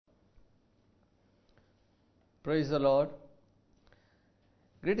Praise the Lord.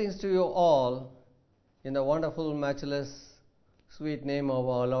 Greetings to you all in the wonderful, matchless, sweet name of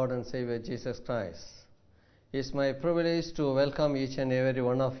our Lord and Savior Jesus Christ. It's my privilege to welcome each and every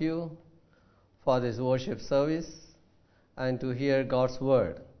one of you for this worship service and to hear God's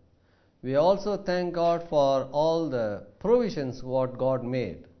word. We also thank God for all the provisions what God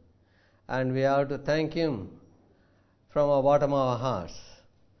made, and we have to thank Him from the bottom of our hearts.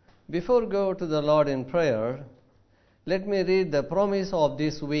 Before we go to the Lord in prayer, let me read the promise of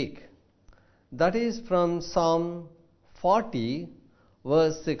this week. That is from Psalm 40,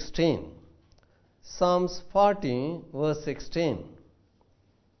 verse 16. Psalms 40, verse 16.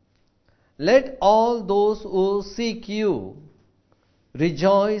 Let all those who seek you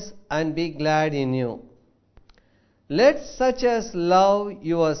rejoice and be glad in you. Let such as love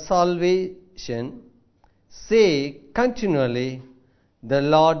your salvation say continually, the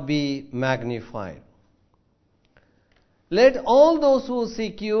Lord be magnified. Let all those who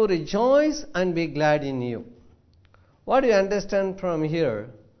seek you rejoice and be glad in you. What do you understand from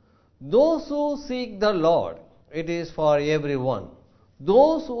here? Those who seek the Lord, it is for everyone.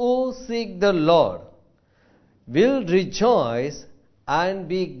 Those who seek the Lord will rejoice and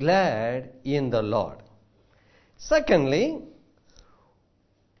be glad in the Lord. Secondly,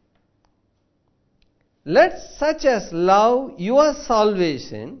 let such as love your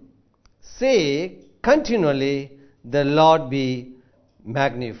salvation say continually, the Lord be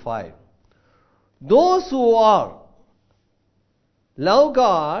magnified. Those who are love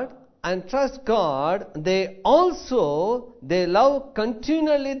God and trust God, they love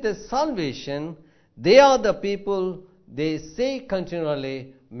continually the salvation. They are the people, they say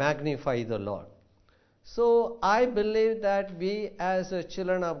continually, magnify the Lord. So I believe that we as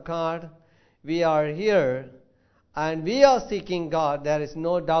children of God, we are here and we are seeking God. There is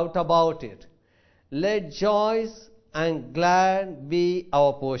no doubt about it. Let joy and glad be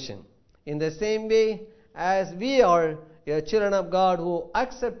our portion. In the same way as we are children of God who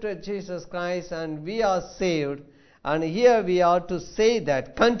accepted Jesus Christ and we are saved, and here we are to say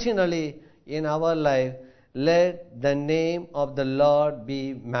that continually in our life, let the name of the Lord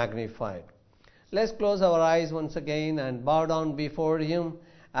be magnified. Let's close our eyes once again and bow down before Him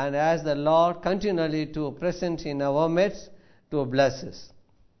and ask the Lord continually to present in our midst to bless us.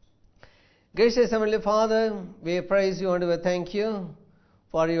 Gracious Heavenly Father, we praise you and we thank you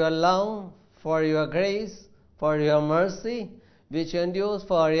for your love, for your grace, for your mercy, which endures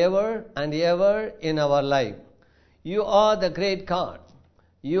forever and ever in our life. You are the great God.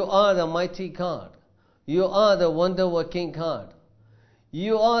 You are the mighty God. You are the wonder-working God.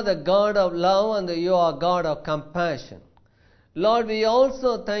 You are the God of love and you are God of compassion. Lord, we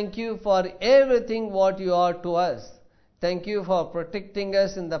also thank you for everything what you are to us. Thank you for protecting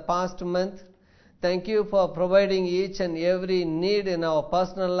us in the past month. Thank you for providing each and every need in our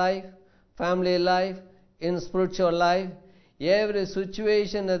personal life, family life, in spiritual life. Every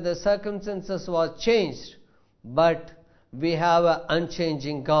situation and the circumstances was changed, but we have an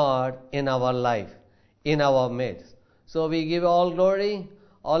unchanging God in our life, in our midst. So we give all glory,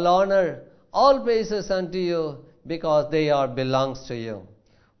 all honor, all praises unto you, because they are belongs to you.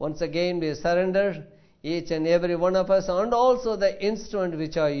 Once again we surrender each and every one of us and also the instrument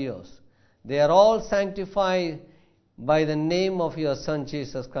which are yours. They are all sanctified by the name of your Son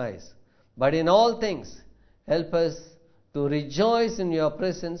Jesus Christ. But in all things, help us to rejoice in your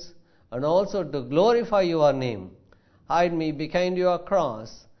presence and also to glorify your name. Hide me behind your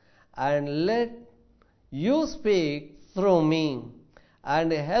cross and let you speak through me,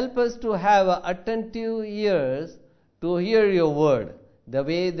 and help us to have attentive ears to hear your word the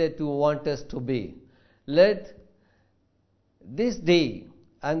way that you want us to be. Let this day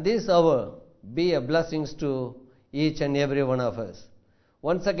and this hour be a blessing to each and every one of us.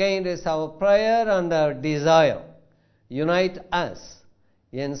 Once again, it is our prayer and our desire. Unite us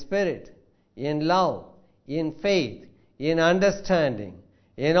in spirit, in love, in faith, in understanding,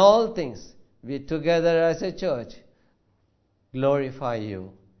 in all things. We together as a church glorify you.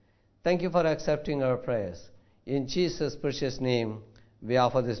 Thank you for accepting our prayers. In Jesus' precious name, we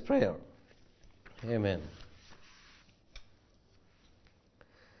offer this prayer. Amen.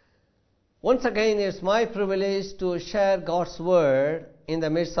 Once again, it's my privilege to share God's word in the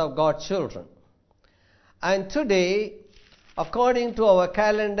midst of God's children. And today, according to our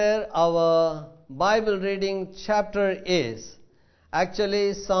calendar, our Bible reading chapter is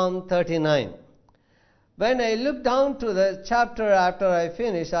actually Psalm 39. When I look down to the chapter after I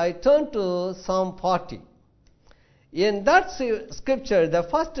finish, I turn to Psalm 40. In that scripture, the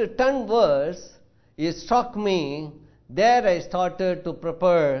first 10 verses, it struck me. There I started to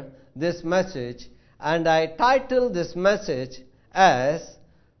prepare this message, and I titled this message as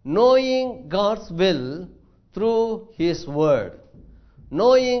Knowing God's Will Through His Word.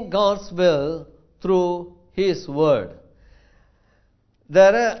 Knowing God's Will through His Word.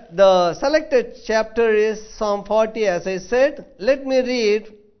 The selected chapter is Psalm 40, as I said. Let me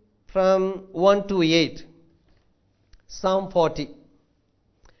read from 1 to 8. Psalm 40.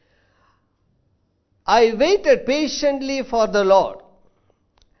 I waited patiently for the Lord,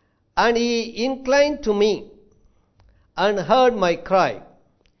 and He inclined to me and heard my cry.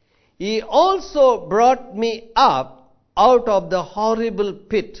 He also brought me up out of the horrible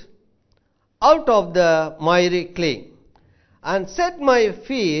pit, out of the miry clay, and set my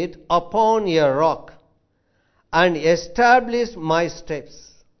feet upon a rock, and established my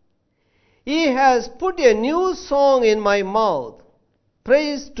steps. He has put a new song in my mouth,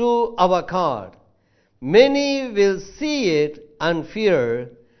 praise to our God. Many will see it and fear,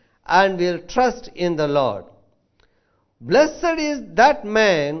 and will trust in the Lord. Blessed is that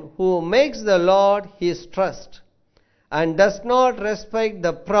man who makes the Lord his trust, and does not respect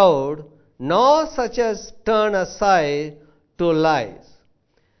the proud, nor such as turn aside to lies.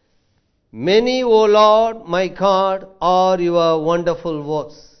 Many, O Lord, my God, are your wonderful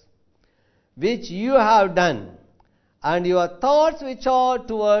works, which you have done, and your thoughts which are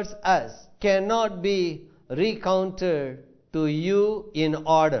towards us cannot be recounted to you in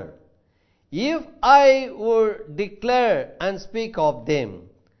order. If I would declare and speak of them,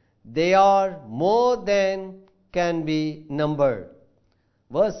 they are more than can be numbered.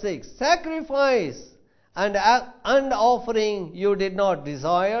 Verse 6, sacrifice and offering you did not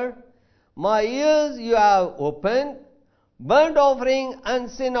desire. My ears you have opened. Burnt offering and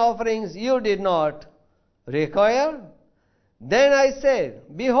sin offerings you did not require. Then I said,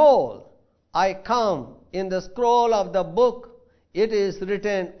 behold, I come. In the scroll of the book it is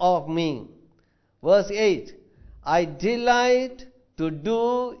written of me. Verse 8, I delight to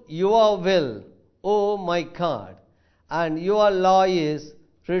do your will, O my God, and your law is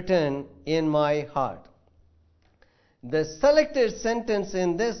written in my heart. The selected sentence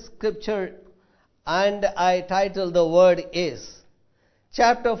in this scripture, and I titled the word is,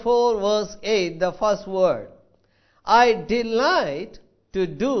 chapter 4 verse 8, the first word, I delight to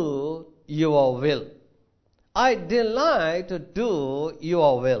do your will. I delight to do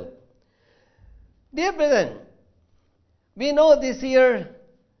your will. Dear brethren, we know this year,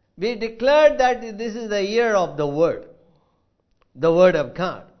 we declared that this is the year of the Word of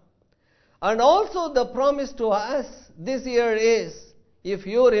God. And also the promise to us this year is, if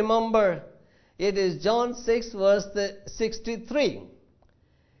you remember, it is John 6 verse 63.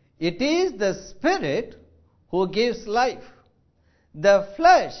 It is the Spirit who gives life. The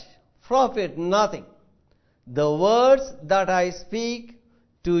flesh profit nothing. The words that I speak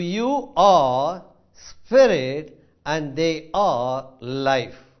to you are spirit, and they are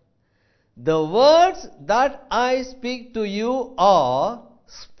life. The words that I speak to you are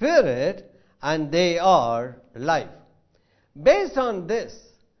spirit, and they are life. Based on this,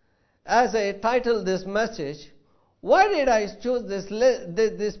 as I titled this message, why did I choose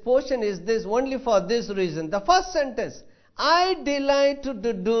this portion is this only for this reason. The first sentence, I delight to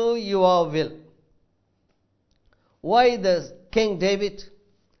do your will. Why the King David,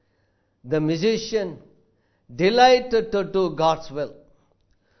 the musician, delighted to do God's will?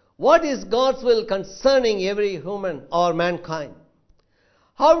 What is God's will concerning every human or mankind?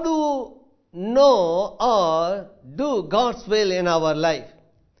 How to know or do God's will in our life?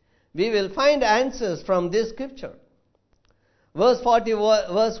 We will find answers from this scripture. Verse 40,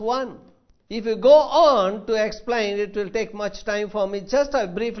 verse 1. If you go on to explain, it will take much time for me. Just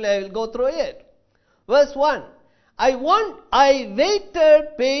briefly I will go through it. Verse 1. I waited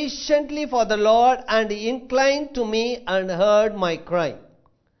patiently for the Lord, and He inclined to me and heard my cry.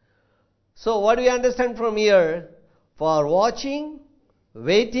 So what do we understand from here? For watching,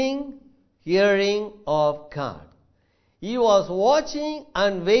 waiting, hearing of God. He was watching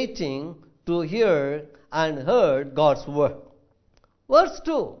and waiting to hear and heard God's word. Verse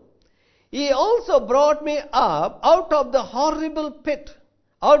 2. He also brought me up out of the horrible pit,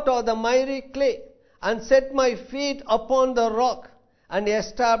 out of the miry clay, and set my feet upon the rock, and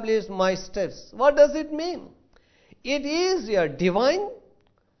established my steps. What does it mean? It is a divine,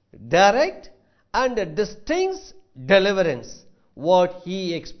 direct, and a distinct deliverance, what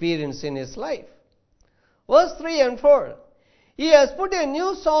he experienced in his life. Verse 3 and 4. He has put a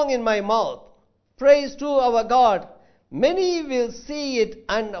new song in my mouth, praise to our God. Many will see it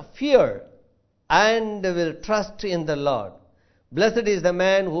and fear, and will trust in the Lord. Blessed is the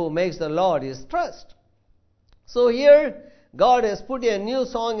man who makes the Lord his trust. So here, God has put a new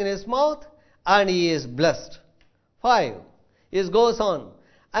song in his mouth, and he is blessed. 5. It goes on.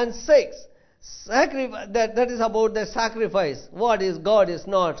 And 6. That is about the sacrifice. What is God is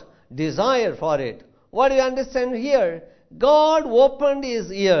not desire for it. What do you understand here? God opened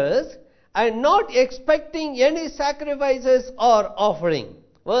his ears and not expecting any sacrifices or offering.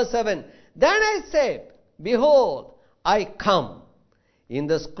 Verse 7. Then I said, behold, I come. In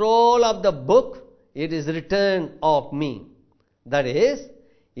the scroll of the book it is written of me. That is,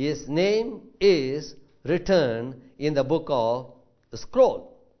 his name is written in the book of the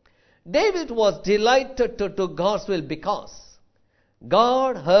scroll. David was delighted to God's will because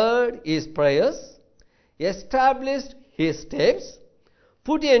God heard his prayers, established his steps,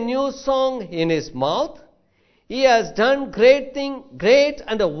 put a new song in his mouth. He has done great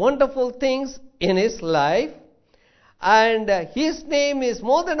and wonderful things in his life. And his name is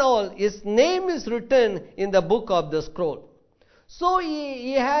more than all, his name is written in the book of the scroll. So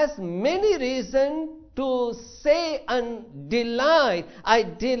he has many reasons to say and delight. I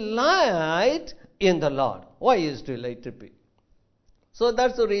delight in the Lord. Why is delighted? So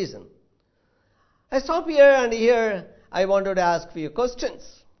that's the reason. I stop here, and here I wanted to ask a few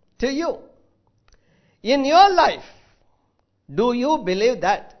questions to you. In your life, do you believe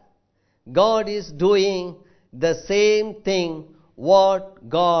that God is doing the same thing what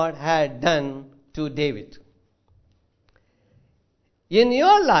God had done to David? In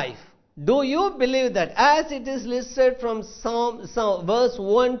your life, do you believe that, as it is listed from Psalm verse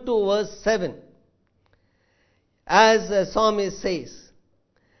 1 to verse 7, as the psalmist says,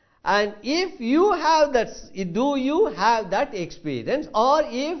 and if you have that, do you have that experience, or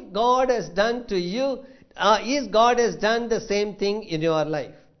if God has done to you, is God has done the same thing in your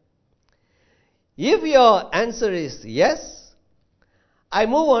life? If your answer is yes, I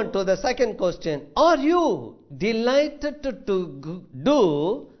move on to the second question. Are you delighted to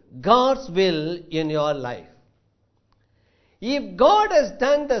do God's will in your life? If God has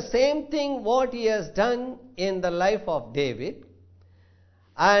done the same thing what he has done in the life of David,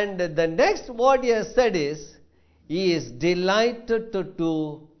 and the next what he has said is, he is delighted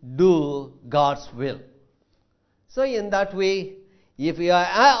to do God's will. So in that way, if you are,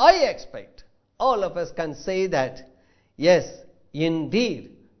 I expect all of us can say that, yes,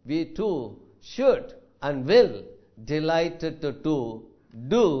 indeed, we too should and will delighted to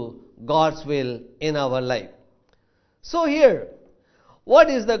do God's will in our life. So here, what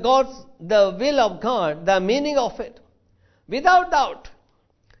is the will of God, the meaning of it? Without doubt,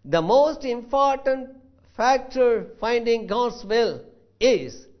 the most important factor finding God's will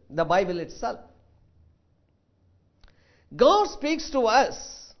is the Bible itself. God speaks to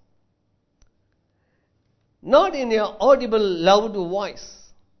us not in an audible loud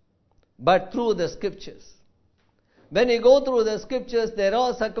voice, but through the scriptures. When you go through the scriptures, there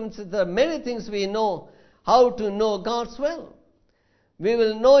are circumstances, there are many things we know how to know God's will. We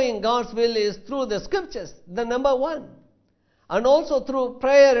will know in God's will is through the scriptures, the number one. And also through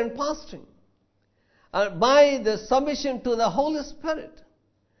prayer and fasting. By the submission to the Holy Spirit.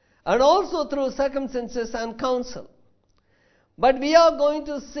 And also through circumstances and counsel. But we are going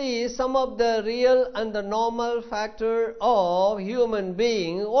to see some of the real and the normal factor of human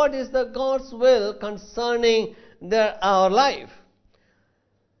being. What is the God's will concerning our life?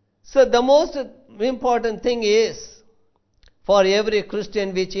 So the most important thing is for every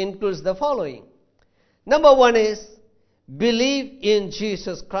Christian, which includes the following. Number one is believe in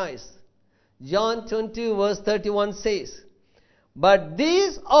Jesus Christ. John 20 verse 31 says, but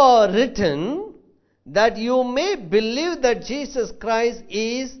these are written that you may believe that Jesus Christ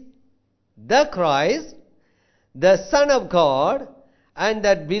is the Christ, the Son of God, and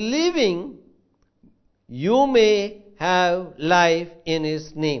that believing you may have life in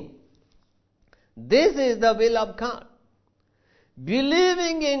his name. This is the will of God.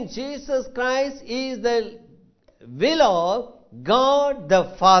 Believing in Jesus Christ is the will of God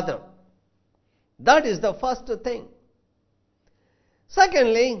the Father. That is the first thing.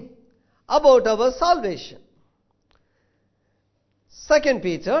 Secondly, about our salvation. 2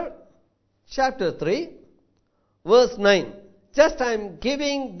 Peter chapter 3 verse 9. Just I am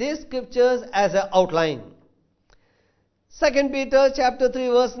giving these scriptures as an outline. 2 Peter chapter 3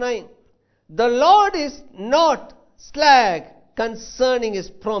 verse 9. The Lord is not slack concerning his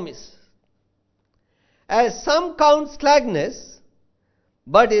promise, as some count slackness,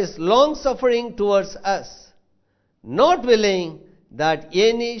 but is long-suffering towards us, not willing that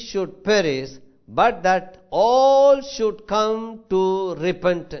any should perish, but that all should come to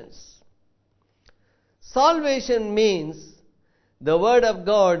repentance. Salvation means the word of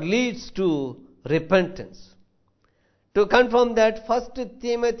God leads to repentance. To confirm that, 1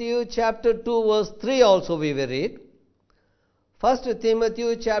 Timothy chapter 2 verse 3 also we will read. 1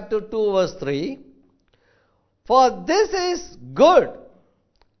 Timothy chapter 2 verse 3. For this is good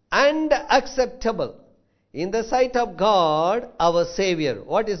and acceptable in the sight of God our Savior.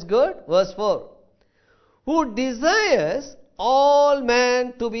 What is good? Verse 4. Who desires all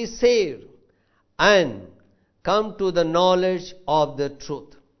men to be saved and come to the knowledge of the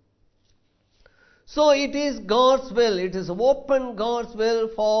truth. So it is God's will, it is open God's will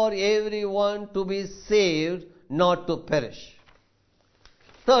for everyone to be saved, not to perish.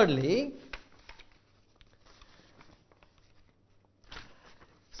 Thirdly,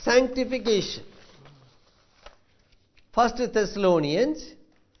 sanctification. 1 Thessalonians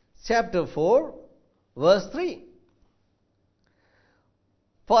chapter 4 verse 3.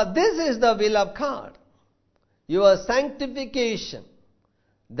 For this is the will of God, your sanctification,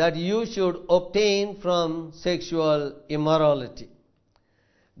 that you should obtain from sexual immorality.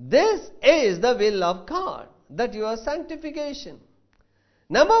 This is the will of God, that your sanctification.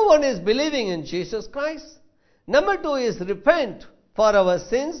 Number one is believing in Jesus Christ. Number two is repent for our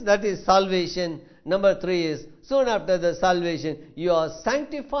sins, that is salvation. Number three is soon after the salvation, you are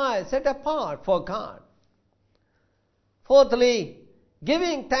sanctified, set apart for God. Fourthly,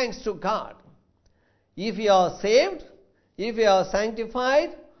 giving thanks to God. If you are saved, if you are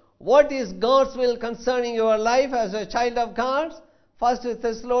sanctified, what is God's will concerning your life as a child of God? 1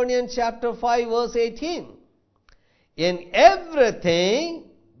 Thessalonians chapter 5 verse 18. In everything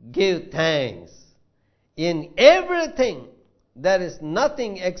give thanks. In everything there is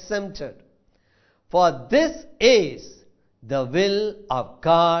nothing exempted. For this is the will of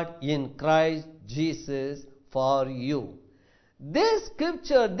God in Christ Jesus for you. This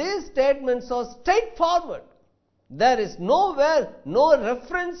scripture, these statements are straightforward. There is nowhere, no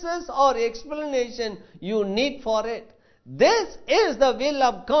references or explanation you need for it. This is the will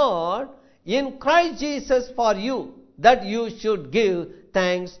of God in Christ Jesus for you, that you should give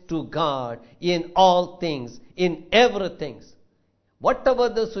thanks to God in all things, in everything. Whatever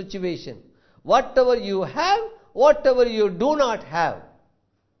the situation, whatever you have, whatever you do not have.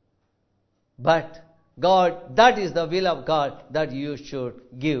 But God, that is the will of God, that you should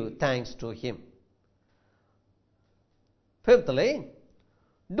give thanks to Him. Fifthly,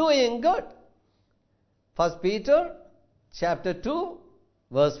 doing good. 1 Peter chapter 2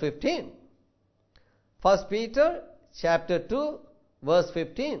 verse 15. 1 Peter chapter 2 verse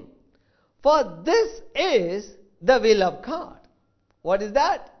 15. For this is the will of God. What is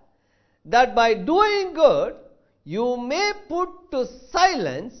that? That by doing good you may put to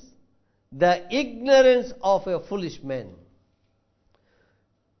silence the ignorance of a foolish man.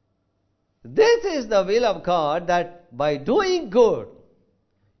 This is the will of God, that by doing good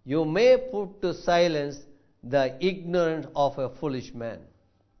you may put to silence the ignorance of a foolish man.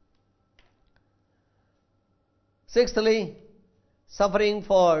 Sixthly, suffering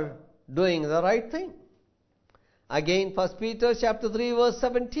for doing the right thing. Again, 1 Peter chapter 3 verse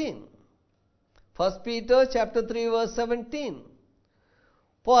 17. 1 Peter chapter 3 verse 17.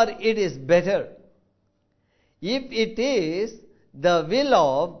 For it is better, if it is the will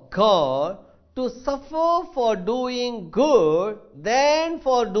of God, to suffer for doing good than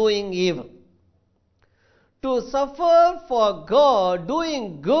for doing evil. To suffer for God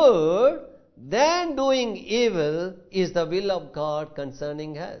doing good than doing evil is the will of God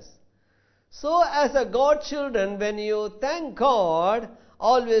concerning us. So as a God children, when you thank God,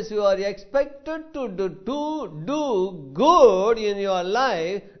 always you are expected to do good in your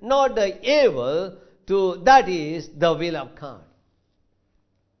life, not the evil. That is the will of God.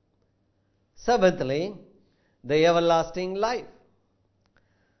 Seventhly, the everlasting life.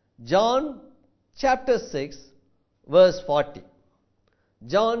 John chapter 6 verse 40.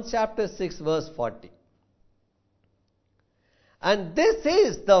 John chapter 6 verse 40. And this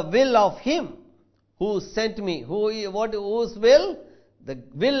is the will of Him who sent me. Whose will? The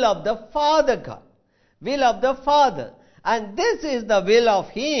will of the Father God. Will of the Father. And this is the will of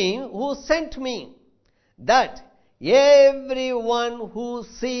Him who sent me, that everyone who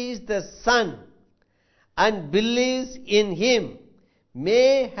sees the Son and believes in Him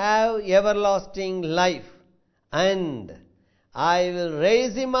may have everlasting life, and I will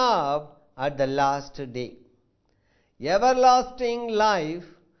raise him up at the last day. Everlasting life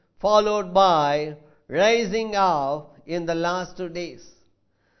followed by rising up in the last days.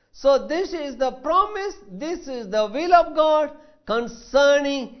 So this is the promise, this is the will of God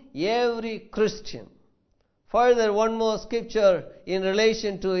concerning every Christian. Further, one more scripture in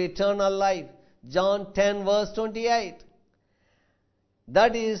relation to eternal life. John 10 verse 28.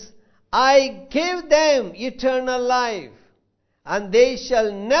 That is, I gave them eternal life, and they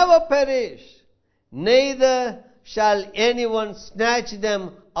shall never perish, neither shall anyone snatch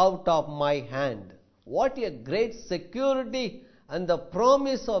them out of my hand. What a great security and the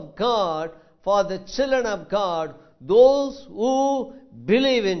promise of God for the children of God, those who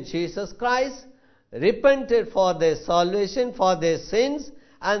believe in Jesus Christ, repented for their salvation, for their sins,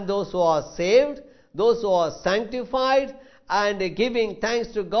 and those who are saved, those who are sanctified, and giving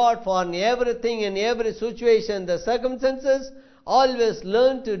thanks to God for everything, in every situation, the circumstances, always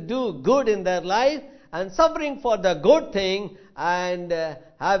learn to do good in their life, and suffering for the good thing, and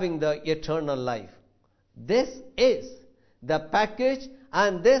having the eternal life. This is the package,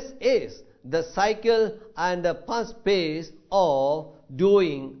 and this is the cycle and the first phase of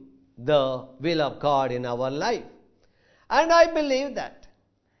doing the will of God in our life. And I believe that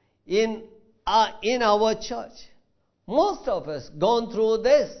in our church, most of us gone through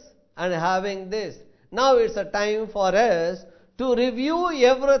this and having this. Now it's a time for us to review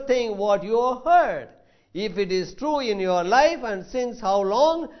everything what you have heard. If it is true in your life, and since how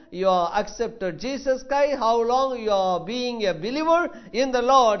long you have accepted Jesus Christ, how long you are being a believer in the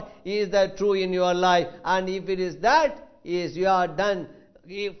Lord, is that true in your life? And if it is that, is you are done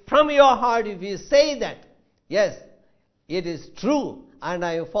from your heart, if you say that, yes, it is true and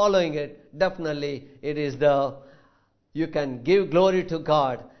I am following it, definitely it is you can give glory to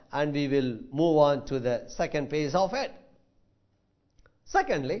God, and we will move on to the second phase of it.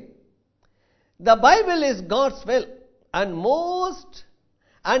 Secondly, the Bible is God's will, and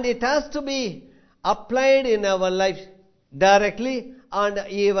it has to be applied in our life directly and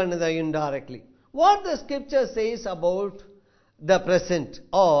even indirectly. What the scripture says about the present,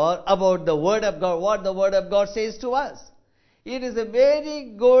 or about the Word of God, what the Word of God says to us. It is a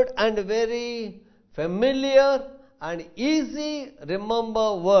very good and very familiar and easy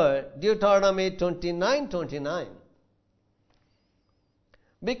remember word, Deuteronomy 29:29.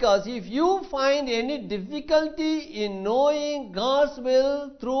 Because if you find any difficulty in knowing God's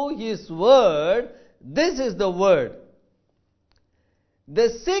will through His Word, this is the word. The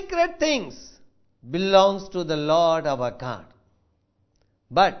secret things belongs to the Lord our God.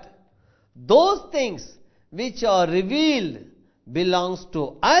 But those things which are revealed belongs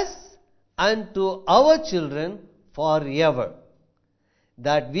to us and to our children forever,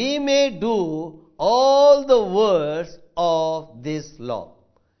 that we may do all the words of this law.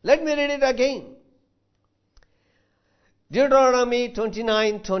 Let me read it again. Deuteronomy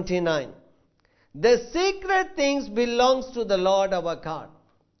 29:29. The secret things belongs to the Lord our God.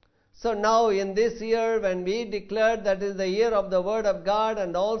 So now in this year, when we declare that is the year of the Word of God,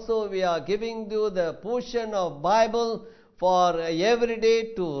 and also we are giving you the portion of Bible for every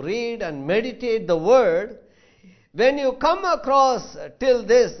day to read and meditate the Word, when you come across till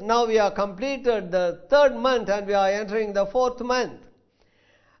this, now we are completed the third month and we are entering the fourth month.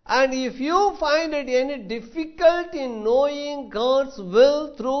 And if you find it any difficult in knowing God's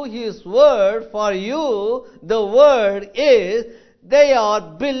will through His Word for you, the Word is, they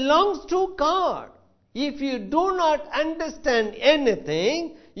belongs to God. If you do not understand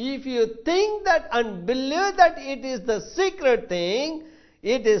anything, if you think that and believe that it is the secret thing,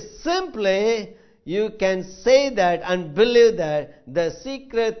 it is simply, you can say that and believe that the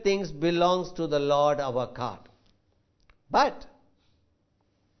secret things belongs to the Lord our God. But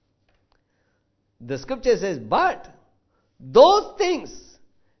the scripture says, but those things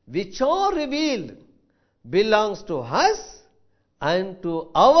which are revealed belongs to us and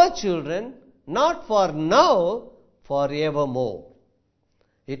to our children, not for now, forevermore.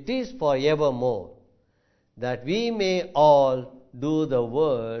 It is forevermore, that we may all do the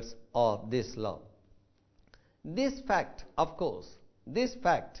words of this law. This fact, of course, this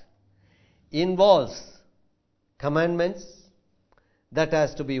fact involves commandments that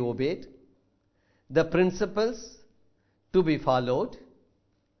has to be obeyed, the principles to be followed,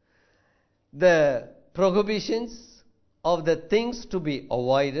 the prohibitions of the things to be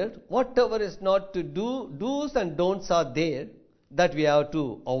avoided. Whatever is not to do, do's and don'ts are there, that we have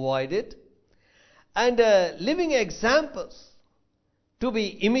to avoid it. And living examples to be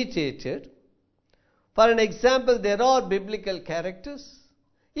imitated. For an example, there are biblical characters,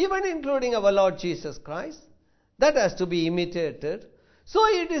 even including our Lord Jesus Christ, that has to be imitated. So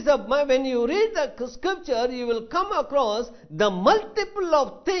it is when you read the scripture, you will come across the multiple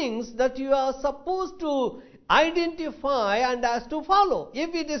of things that you are supposed to identify and as to follow.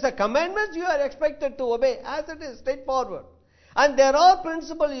 If it is a commandment, you are expected to obey as it is, straightforward. And there are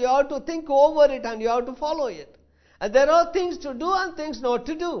principles, you have to think over it and you have to follow it. And there are things to do and things not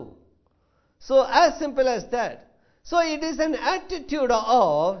to do. So as simple as that. So it is an attitude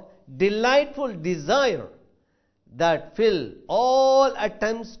of delightful desire that fill all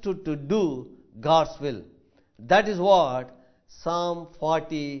attempts to do God's will. That is what Psalm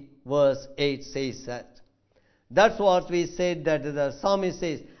 40 verse 8 says that. That's what we said, that the psalmist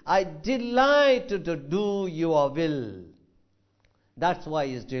says, I delight to do your will. That's why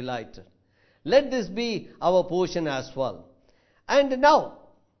he is delighted. Let this be our portion as well. And now,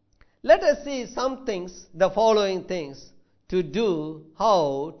 let us see some things, the following things, to do,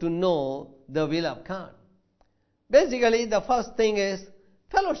 how to know the will of God. Basically, the first thing is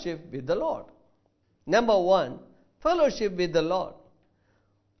fellowship with the Lord. Number one, fellowship with the Lord.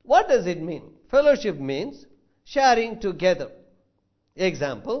 What does it mean? Fellowship means sharing together.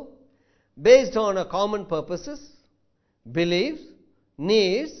 Example, based on a common purposes, beliefs,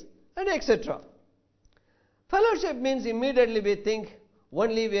 needs, and etc. Fellowship means immediately we think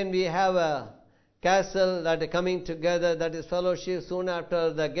only when we have a castle that are coming together, that is fellowship. Soon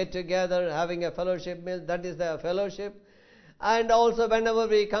after the get together, having a fellowship meal, that is the fellowship. And also whenever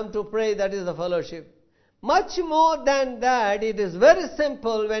we come to pray, that is the fellowship. Much more than that, it is very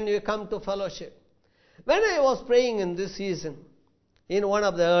simple when you come to fellowship. When I was praying in this season, in one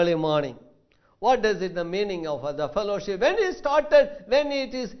of the early morning, what does it the meaning of the fellowship? When it started, when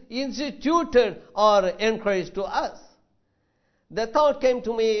it is instituted or encouraged to us, the thought came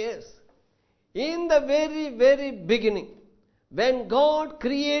to me is, in the very, very beginning, when God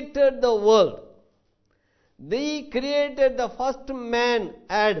created the world, He created the first man,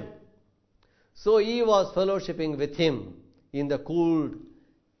 Adam. So he was fellowshipping with him in the cool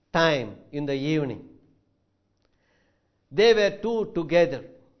time, in the evening. They were two together.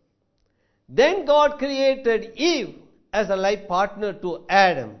 Then God created Eve as a life partner to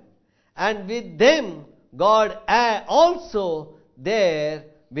Adam. And with them, God also there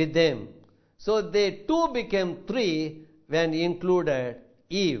with them. So they two became three when He included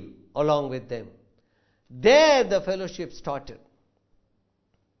Eve along with them. There the fellowship started.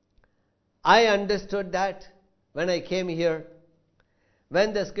 I understood that when I came here.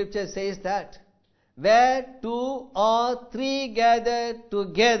 When the scripture says that, where two or three gathered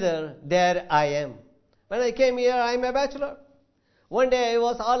together, there I am. When I came here, I am a bachelor. One day I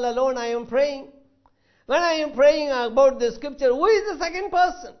was all alone, I am praying. When I am praying about the scripture, who is the second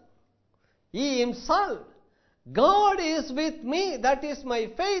person? He Himself. God is with me. That is my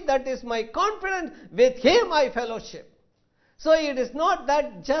faith. That is my confidence. With Him I fellowship. So it is not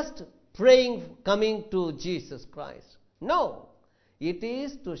that just praying, coming to Jesus Christ. No. It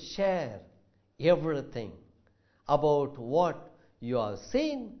is to share everything about what you have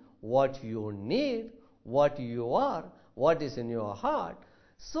seen, what you need, what you are, what is in your heart.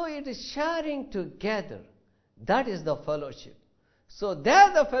 So it is sharing together. That is the fellowship. So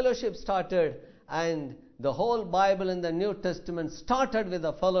there the fellowship started, and the whole Bible in the New Testament started with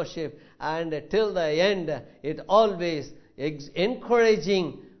a fellowship, and till the end it always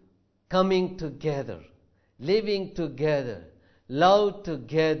encouraging coming together, living together, love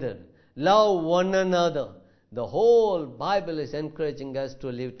together, love one another. The whole Bible is encouraging us to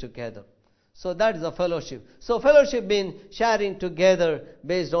live together. So that is a fellowship. So fellowship means sharing together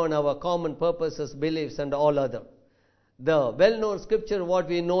based on our common purposes, beliefs, and all other. The well-known scripture, what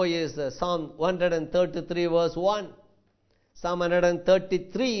we know is Psalm 133 verse 1. Psalm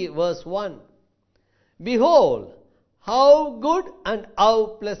 133 verse 1. Behold, how good and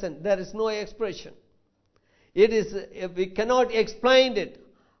how pleasant. There is no expression. It is, we cannot explain it.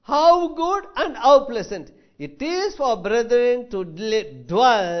 How good and how pleasant it is for brethren to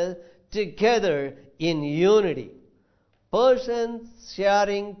dwell together in unity. Persons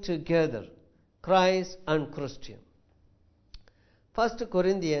sharing together, Christ and Christian. 1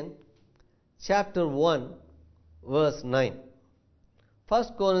 Corinthians chapter 1 verse 9. 1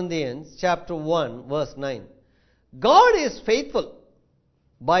 Corinthians chapter 1 verse 9. God is faithful,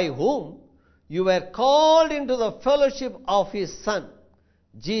 by whom you were called into the fellowship of His Son,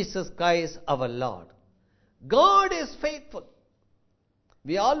 Jesus Christ our Lord. God is faithful.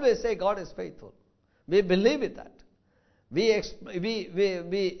 We always say God is faithful. We believe in that.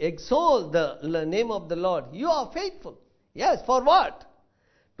 We exalt the name of the Lord. You are faithful. Yes, for what?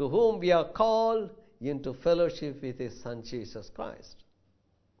 To whom we are called into fellowship with His Son Jesus Christ.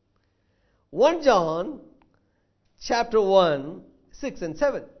 1 John chapter 1, 6 and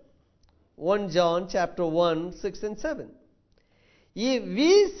 7. 1 John chapter 1, 6 and 7. If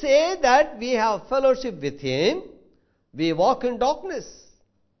we say that we have fellowship with Him, we walk in darkness.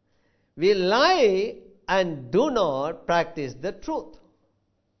 We lie and do not practice the truth.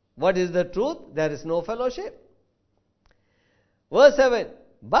 What is the truth? There is no fellowship. Verse 7.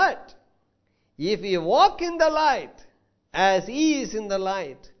 But if we walk in the light, as He is in the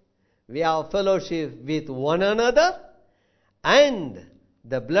light, we have fellowship with one another, and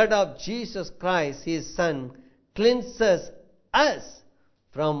the blood of Jesus Christ, His Son, cleanses us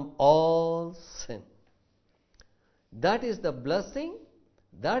from all sin. That is the blessing,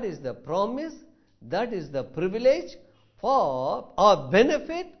 that is the promise, that is the privilege for or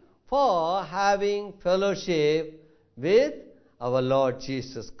benefit for having fellowship with our Lord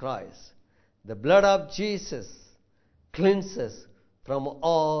Jesus Christ. The blood of Jesus cleanses from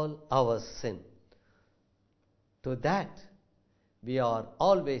all our sin. To that, we are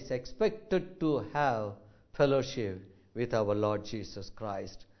always expected to have fellowship with our Lord Jesus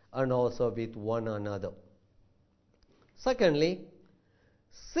Christ and also with one another. Secondly,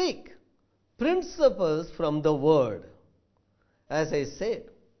 seek principles from the Word. As I said,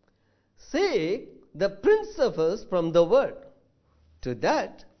 seek the principles from the Word. To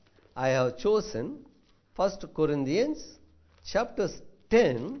that, I have chosen 1 Corinthians chapter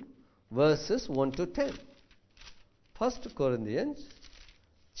 10, verses 1 to 10. 1 Corinthians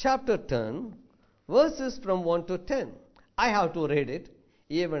chapter 10, verses from 1 to 10. I have to read it.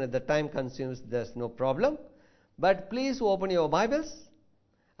 Even if the time consumes, there's no problem. But please open your Bibles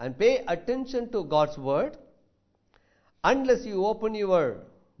and pay attention to God's Word. Unless you open your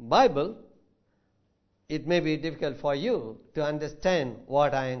Bible, it may be difficult for you to understand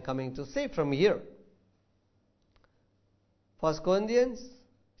what I am coming to say from here. 1 Corinthians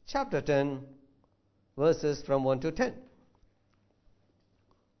chapter 10, verses from 1 to 10.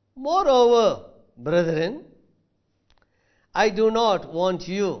 Moreover, brethren, I do not want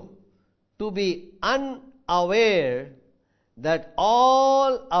you to be unaware that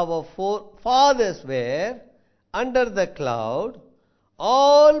all our fathers were under the cloud,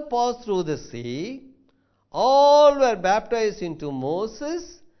 all passed through the sea, all were baptized into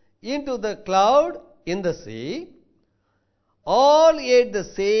Moses, into the cloud in the sea, all ate the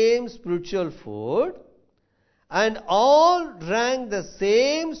same spiritual food, and all drank the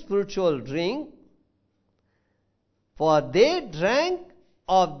same spiritual drink, for they drank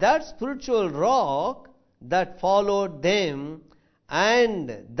of that spiritual rock that followed them,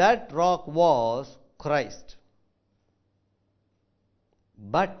 and that rock was Christ.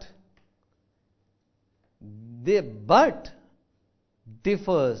 But the but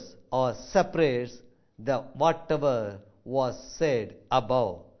differs or separates the whatever was said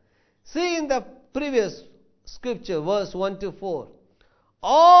above. See in the previous scripture, verse 1 to 4,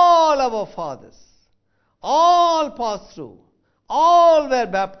 all our fathers, all passed through, all were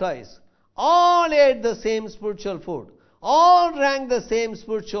baptized, all ate the same spiritual food, all drank the same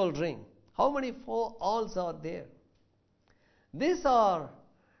spiritual drink. How many alls are there? These are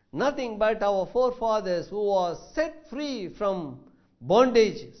nothing but our forefathers who were set free from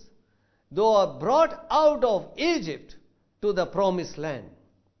bondages. They were brought out of Egypt to the promised land.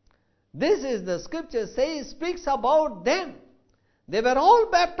 This is the scripture speaks about them. They were all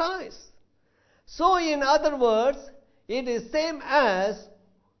baptized. So in other words, it is same as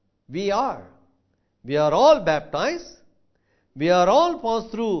we are. We are all baptized. We are all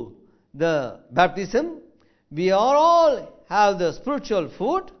passed through the baptism. We are all have the spiritual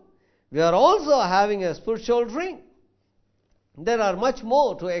food. We are also having a spiritual drink. There are much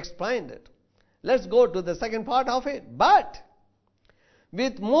more to explain it. Let's go to the second part of it. But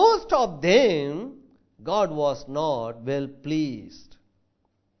with most of them, God was not well pleased,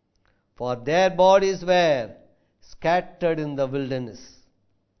 for their bodies were scattered in the wilderness.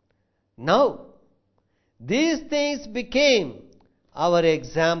 Now, these things became our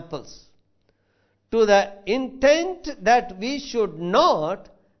examples, to the intent that we should not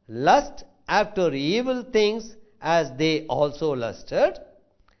lust after evil things as they also lusted,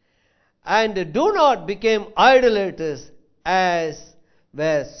 and do not become idolaters as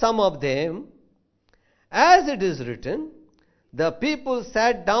were some of them. As it is written, the people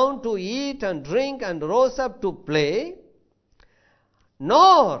sat down to eat and drink and rose up to play.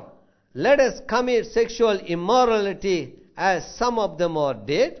 Nor let us commit sexual immorality as some of them are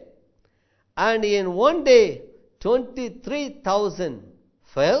did, and in one day 23,000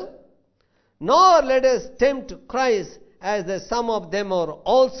 fell. Nor let us tempt Christ as the some of them are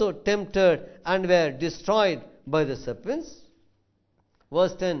also tempted and were destroyed by the serpents.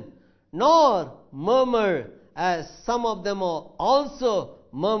 Verse 10, nor murmur as some of them are also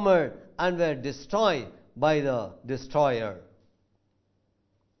murmured and were destroyed by the destroyer.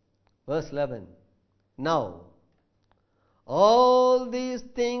 Verse 11, now all these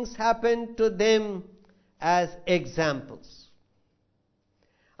things happened to them as examples,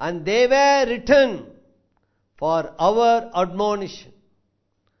 and they were written for our admonition,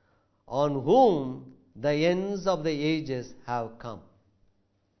 on whom the ends of the ages have come.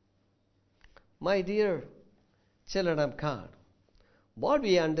 My dear children of God, what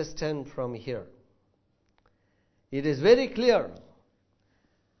we understand from here, it is very clear.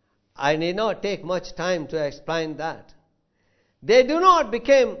 I need not take much time to explain that. They do not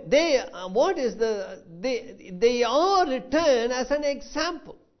become, they are written as an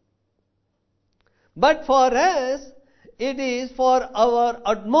example. But for us, it is for our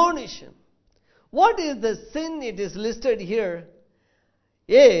admonition. What is the sin it is listed here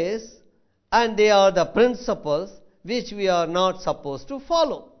is, and they are the principles which we are not supposed to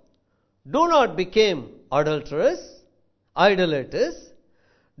follow. Do not become adulterous, idolaters.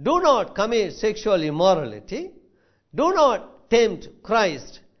 Do not commit sexual immorality. Do not tempt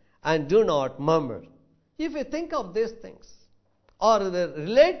Christ, and do not murmur. If you think of these things, or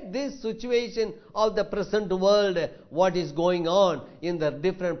relate this situation of the present world, what is going on in the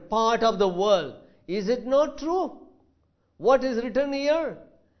different part of the world, is it not true? What is written here?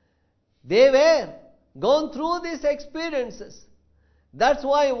 They were gone through these experiences. That's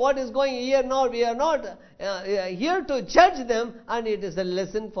why what is going here now, we are not here to judge them, and it is a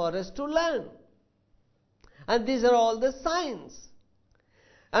lesson for us to learn. And these are all the signs.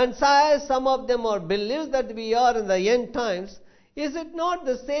 And as some of them are believes that we are in the end times, is it not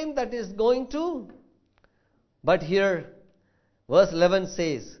the same that is going to? But here, verse 11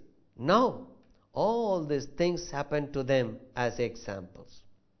 says, now all these things happened to them as examples,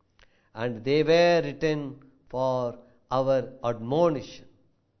 and they were written for our admonition,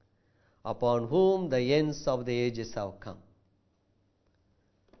 upon whom the ends of the ages have come.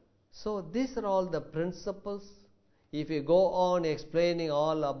 So these are all the principles. If you go on explaining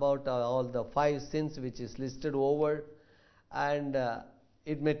all about all the 5 sins which is listed over, and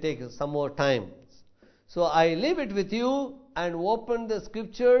it may take some more time. So I leave it with you, and open the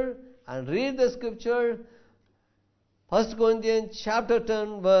scripture and read the scripture. 1 Corinthians chapter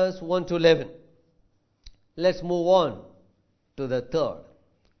 10 verse 1 to 11. Let's move on to the third.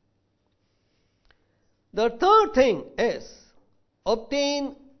 The third thing is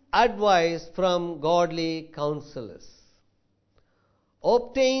obtain advice from godly counselors.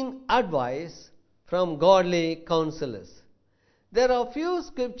 Obtain advice from godly counselors. There are few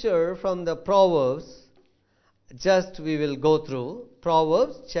scripture from the Proverbs, just we will go through.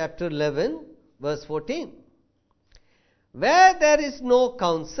 Proverbs chapter 11 verse 14. Where there is no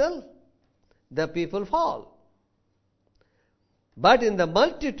counsel, the people fall. But in the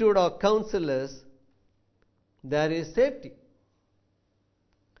multitude of counselors, there is safety.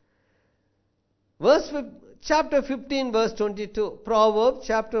 Chapter 15 verse 22. Proverbs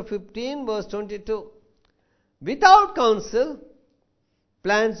chapter 15 verse 22. Without counsel,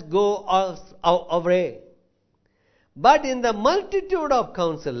 plans go awry. But in the multitude of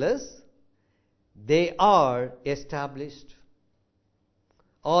counselors, they are established.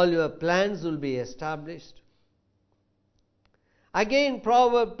 All your plans will be established. Again,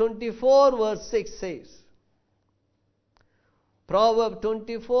 Proverbs 24 verse 6 says, Proverbs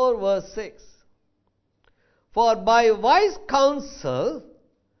 24 verse 6, for by wise counsel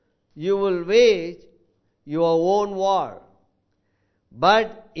you will wage your own war,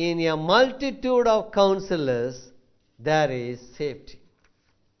 but in a multitude of counselors there is safety.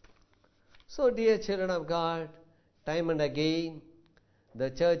 So, dear children of God, time and again the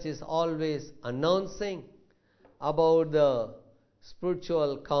church is always announcing about the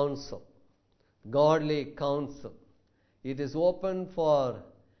spiritual counsel, godly counsel. It is open for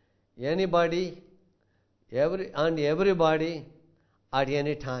anybody and everybody at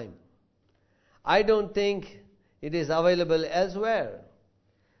any time. I don't think it is available elsewhere,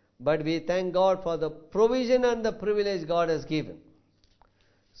 but we thank God for the provision and the privilege God has given.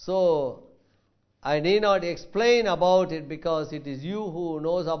 So I need not explain about it, because it is you who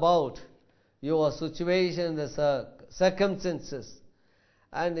knows about your situation, the circumstances.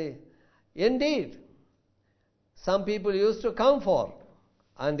 And indeed, some people used to come for,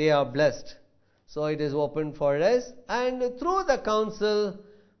 and they are blessed. So it is open for us, and through the counsel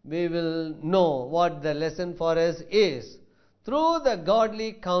we will know what the lesson for us is. Through the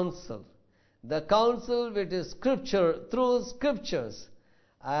godly counsel, the counsel which is scripture, through scriptures,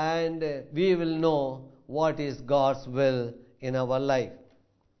 and we will know what is God's will in our life.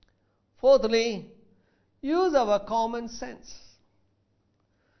 Fourthly, use our common sense.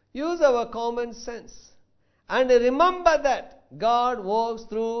 Use our common sense. And remember that God works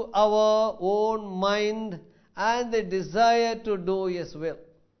through our own mind and the desire to do His will.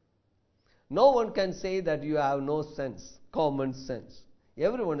 No one can say that you have no sense, common sense.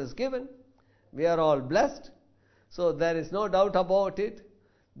 Everyone is given. We are all blessed. So there is no doubt about it.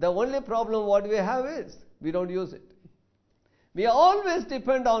 The only problem what we have is we don't use it. We always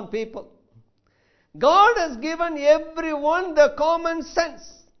depend on people. God has given everyone the common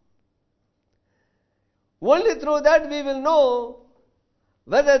sense. Only through that we will know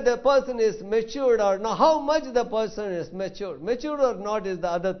whether the person is matured or not, how much the person is matured. Matured or not is the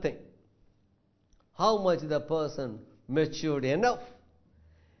other thing. How much the person matured enough.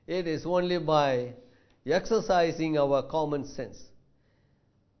 It is only by exercising our common sense.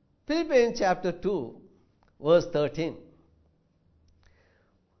 Philippians chapter 2, verse 13.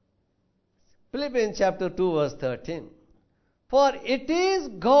 Philippians chapter 2, verse 13. For it is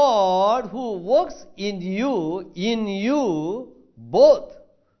God who works in you both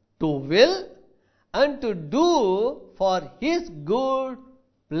to will and to do for His good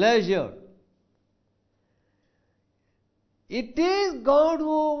pleasure. It is God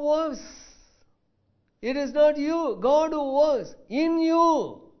who works. It is not you. God who works in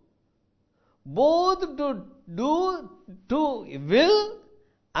you. Both to do, to will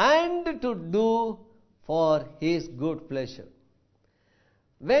and to do for His good pleasure.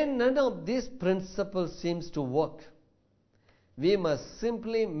 When none of these principles seems to work, we must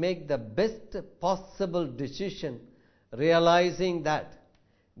simply make the best possible decision, realizing that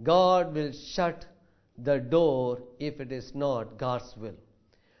God will shut the door if it is not God's will.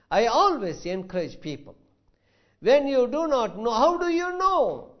 I always encourage people, when you do not know, how do you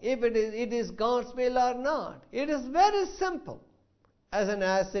know if it is God's will or not? It is very simple, as an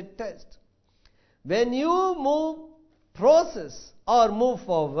acid test. When you process or move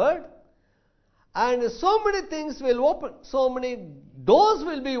forward, and so many things will open, so many doors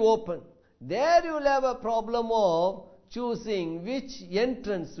will be open, there you will have a problem of choosing which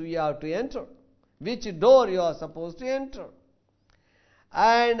entrance you have to enter, which door you are supposed to enter.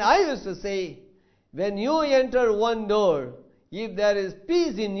 And I used to say, when you enter one door, if there is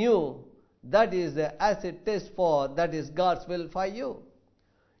peace in you, that is the acid test for that is God's will for you.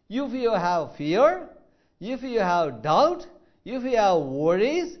 If you have fear, if you have doubt, if you have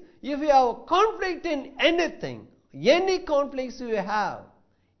worries, if you have conflict in anything, any conflicts you have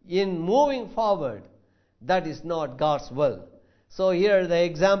in moving forward, that is not God's will. So here the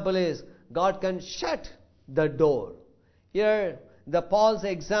example is, God can shut the door. Here the Paul's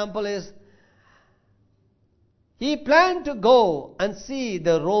example is, he planned to go and see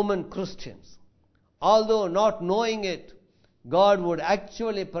the Roman Christians. Although not knowing it, God would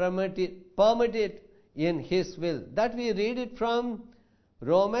actually permit it in His will. That we read it from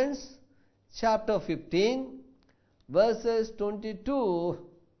Romans chapter 15, verses 22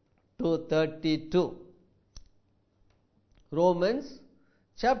 to 32. Romans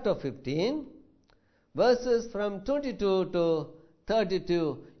chapter 15, verses from 22 to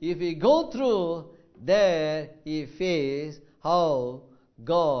 32. If we go through, there he faced how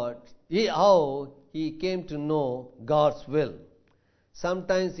he came to know God's will.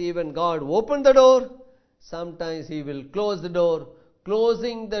 Sometimes even God opened the door, sometimes He will close the door.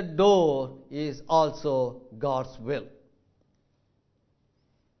 Closing the door is also God's will.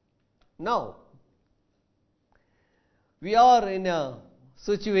 Now, we are in a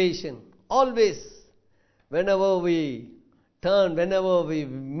situation, always, whenever we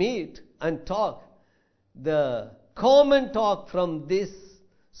meet and talk, the common talk from this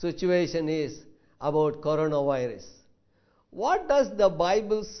situation is about coronavirus. What does the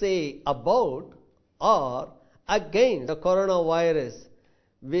Bible say about or against the coronavirus,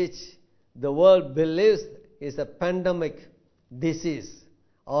 which the world believes is a pandemic disease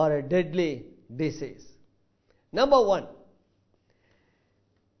or a deadly disease? Number one,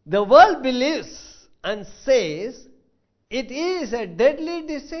 the world believes and says it is a deadly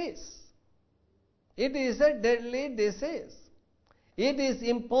disease. It is a deadly disease. It is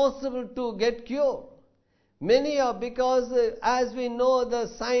impossible to get cured. Many are, because as we know the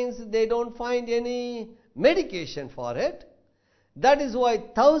science, they don't find any medication for it. That is why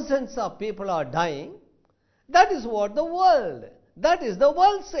thousands of people are dying. That is what the world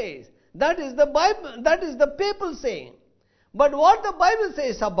says. That is the Bible, that is the people saying. But what the Bible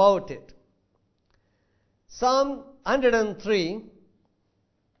says about it? Psalm 103,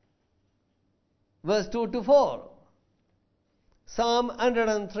 verse 2 to 4. Psalm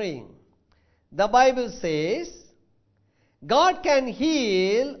 103. The Bible says, God can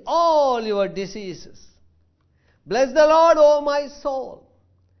heal all your diseases. Bless the Lord, O my soul,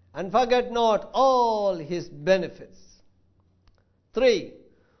 and forget not all His benefits. 3.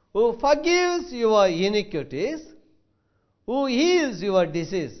 Who forgives your iniquities, who heals your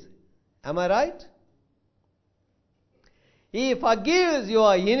disease. Am I right? He forgives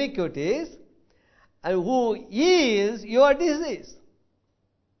your iniquities and who heals your disease.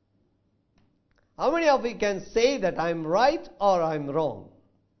 How many of you can say that I'm right or I'm wrong?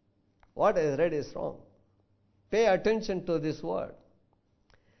 what I read is wrong. Pay attention to this word.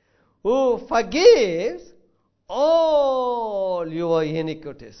 Who forgives all your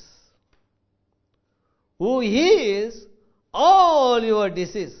iniquities. Who heals all your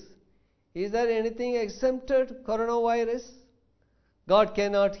disease. Is there anything exempted coronavirus? God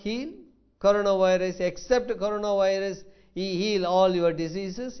cannot heal coronavirus. Except coronavirus, He heal all your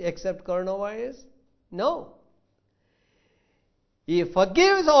diseases except coronavirus? No. He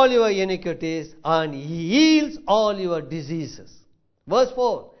forgives all your iniquities and He heals all your diseases. Verse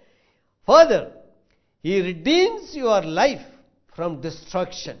 4. Further, He redeems your life from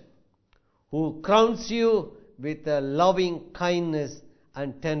destruction, who crowns you with a loving kindness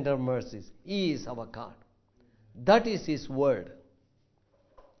and tender mercies. He is our God. That is His word.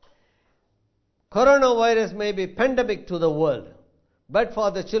 Coronavirus may be pandemic to the world, but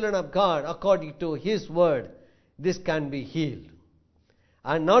for the children of God, according to His word, this can be healed.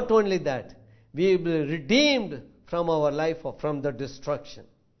 And not only that, we will be redeemed from our life or from the destruction.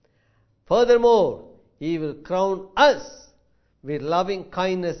 Furthermore, He will crown us with loving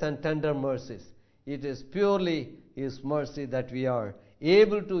kindness and tender mercies. It is purely His mercy that we are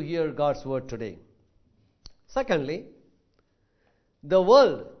able to hear God's word today. Secondly, the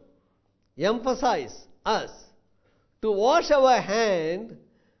world emphasizes us to wash our hand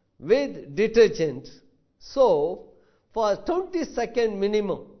with detergent, soap, for 20-second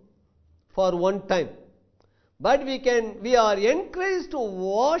minimum for one time. But we are encouraged to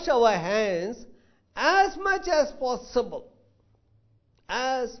wash our hands as much as possible.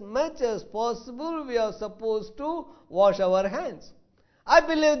 As much as possible, we are supposed to wash our hands. I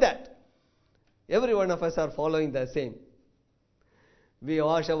believe that. Every one of us are following the same. We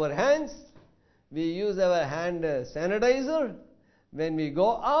wash our hands. We use our hand sanitizer when we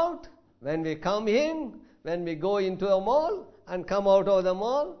go out, when we come in, when we go into a mall and come out of the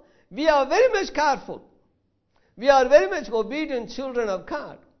mall. We are very much careful. We are very much obedient children of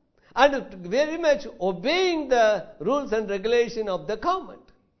God and very much obeying the rules and regulation of the government.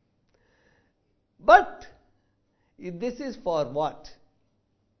 But this is for what?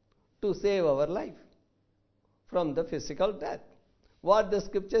 To save our life from the physical death. What the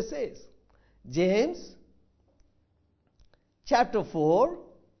scripture says. James chapter 4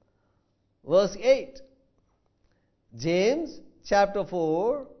 verse 8. James chapter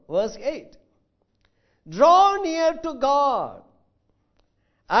 4 verse 8. Draw near to God,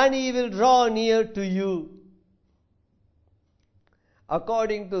 and He will draw near to you.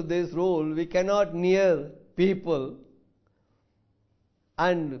 According to this rule, we cannot near people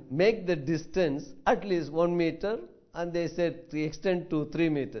and make the distance at least 1 meter, and they said to extend to 3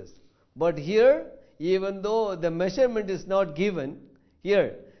 meters. But here, even though the measurement is not given,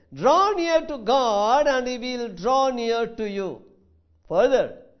 here, draw near to God and He will draw near to you.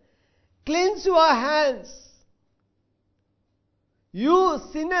 Further, cleanse your hands, you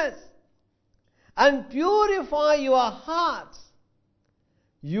sinners, and purify your hearts,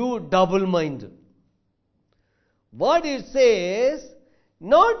 you double-minded. What it says,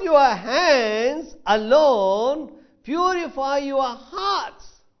 not your hands alone, purify your hearts.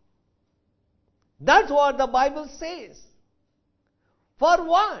 That's what the Bible says. For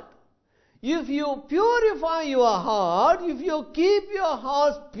what? If you purify your heart, if you keep your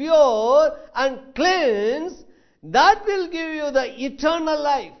heart pure and cleansed, that will give you the eternal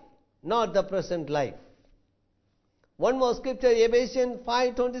life, not the present life. One more scripture, Ephesians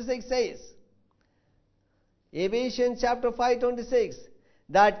 5:26 says, Ephesians chapter 5:26,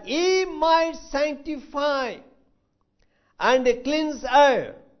 that He might sanctify and cleanse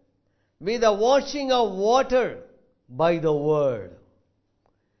her with the washing of water by the word.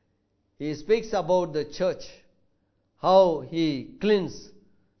 He speaks about the church, how He cleansed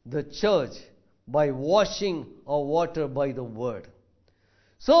the church by washing of water by the word.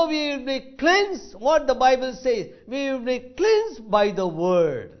 So we will be cleansed, what the Bible says, we will be cleansed by the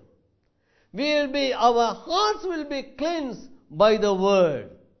word. Our hearts will be cleansed by the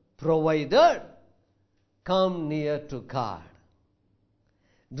word, provided come near to God.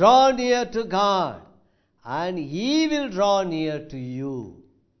 Draw near to God, and He will draw near to you.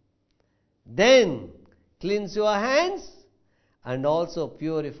 Then cleanse your hands and also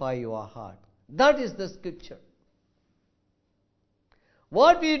purify your heart. That is the scripture.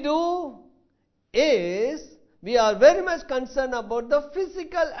 What we do is, we are very much concerned about the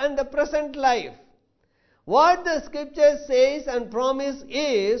physical and the present life. What the scripture says and promise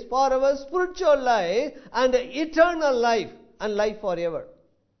is for our spiritual life and eternal life and life forever.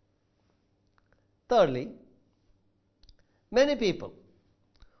 Thirdly, many people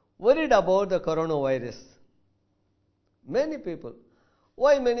worried about the coronavirus. Many people.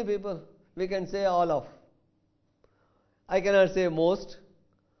 Why many people? We can say all of. I cannot say most.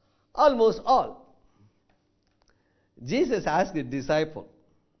 Almost all. Jesus asked his disciple,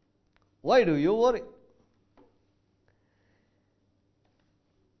 why do you worry?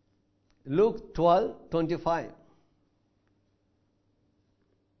 Luke 12:25.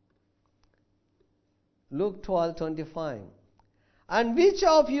 Luke 12:25. And which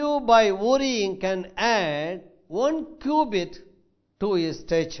of you by worrying can add 1 cubit to his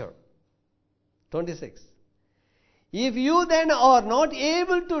stature? 26. If you then are not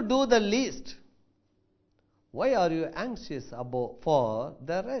able to do the least, why are you anxious for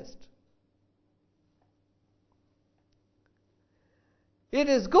the rest? It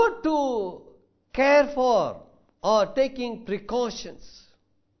is good to care for or taking precautions.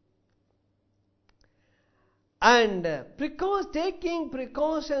 And taking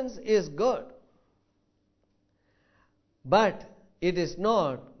precautions is good. But it is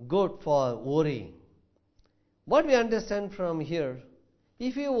not good for worrying. What we understand from here,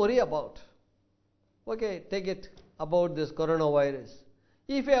 if you worry about, okay, take it about this coronavirus.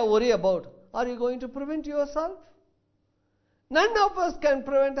 If you worry about, are you going to prevent yourself? None of us can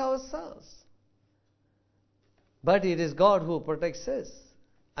prevent ourselves. But it is God who protects us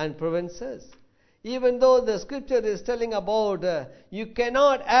and prevents us. Even though the scripture is telling about you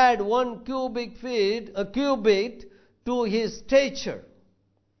cannot add 1 cubit to his stature.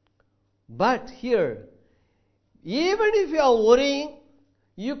 But here, even if you are worrying,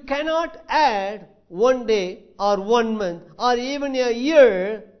 you cannot add 1 day or 1 month or even a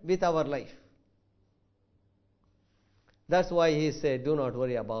year with our life. That's why he said, do not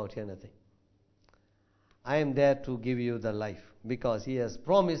worry about anything. I am there to give you the life, because he has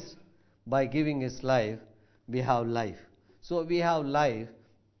promised by giving his life, we have life. So we have life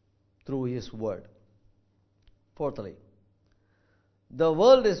through his word. Fourthly, the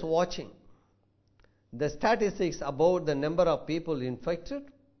world is watching the statistics about the number of people infected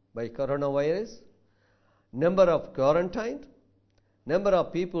by coronavirus, number of quarantined, number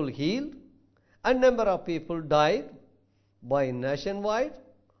of people healed, and number of people died by nationwide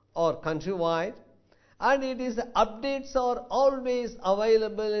or countrywide. And updates are always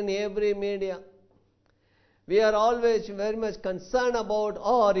available in every media. We are always very much concerned about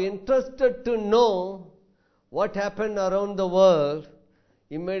or interested to know what happened around the world.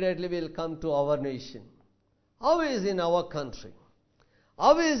 Immediately will come to our nation. How is in our country?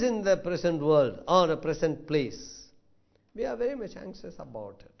 How is in the present world or the present place? We are very much anxious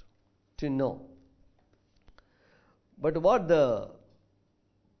about it, to know. But what the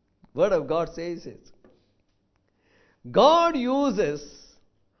Word of God says is, God uses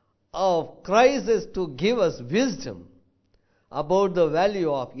of crisis to give us wisdom about the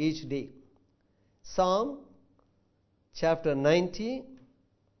value of each day. Psalm chapter 90,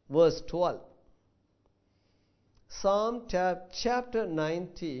 verse 12. Psalm chapter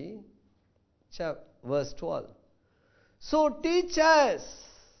 90, verse 12. So teach us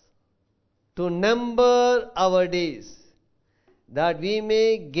to number our days, that we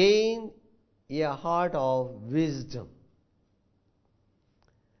may gain a heart of wisdom.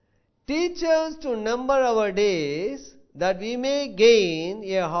 Teach us to number our days, that we may gain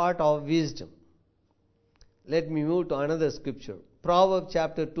a heart of wisdom. Let me move to another scripture. Proverbs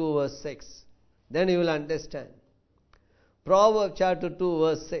chapter 2, verse 6. Then you will understand. Proverbs chapter 2,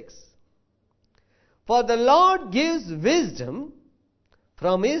 verse 6. For the Lord gives wisdom,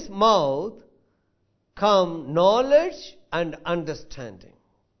 from his mouth come knowledge and understanding.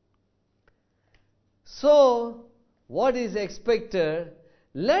 So, what is expected?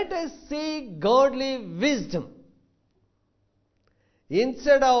 Let us seek godly wisdom.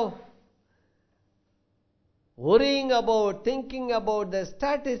 Instead of worrying about, thinking about the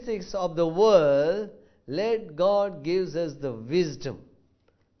statistics of the world, let God gives us the wisdom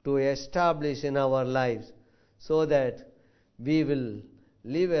to establish in our lives, so that we will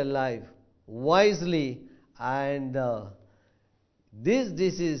live a life wisely, and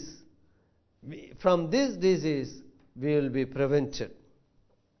from this disease we will be prevented.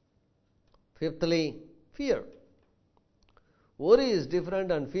 Fifthly, fear. Worry is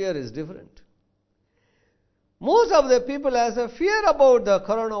different and fear is different. Most of the people has a fear about the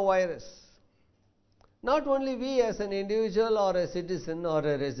coronavirus. Not only we as an individual or a citizen or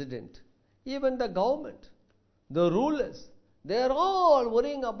a resident, even the government, the rulers, they are all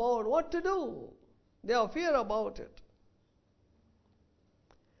worrying about what to do. They have fear about it.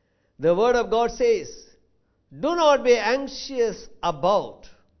 The Word of God says, do not be anxious about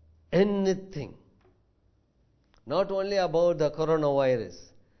anything. Not only about the coronavirus,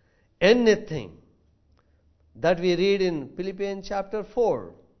 anything. that we read in Philippians chapter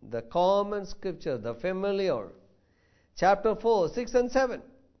 4, the common scripture, the familiar, chapter 4, 6 and 7.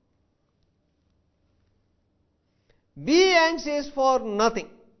 Be anxious for nothing,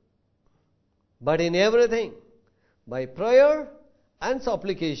 but in everything, by prayer and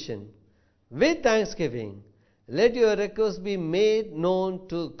supplication, with thanksgiving, let your requests be made known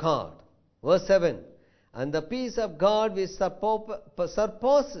to God. Verse 7. And the peace of God which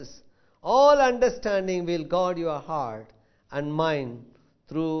surpasses all understanding will guard your heart and mind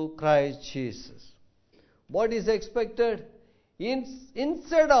through Christ Jesus. What is expected?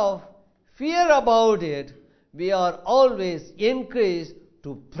 Instead of fear about it, we are always encouraged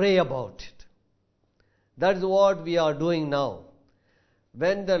to pray about it. That is what we are doing now.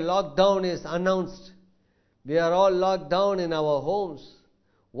 When the lockdown is announced, we are all locked down in our homes.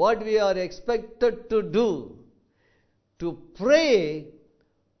 What we are expected to do, to pray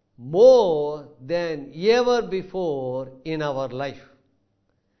more than ever before in our life.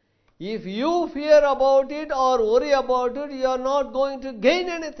 If you fear about it or worry about it, you are not going to gain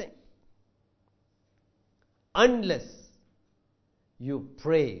anything unless you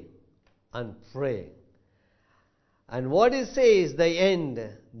pray and pray. And what it says, the end,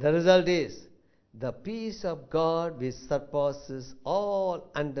 the result is, the peace of God which surpasses all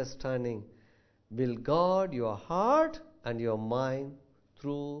understanding will guard your heart and your mind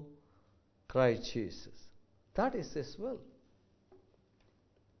through Christ Jesus. That is His will.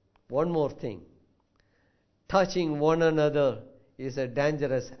 One more thing. Touching one another is a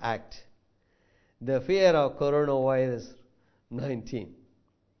dangerous act. The fear of coronavirus 19.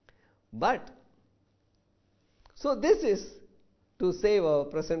 But, so this is to save our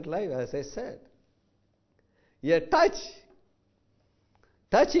present life, as I said. A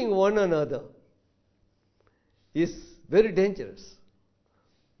touching one another is very dangerous.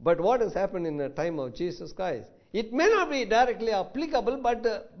 But what has happened in the time of Jesus Christ? It may not be directly applicable,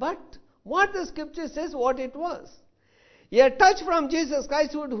 but what the scripture says, what it was. A touch from Jesus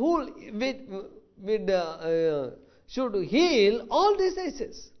Christ should heal all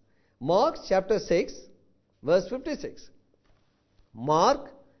diseases. Mark chapter 6, verse 56. Mark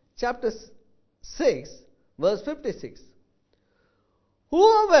chapter 6, verse 56.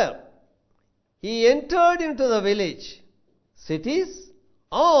 Whoever he entered into the village, cities,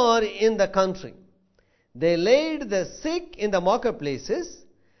 or in the country, they laid the sick in the marketplaces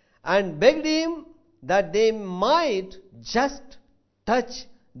and begged him that they might just touch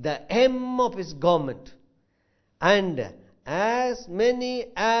the hem of his garment. And as many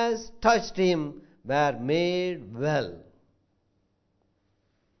as touched him were made well.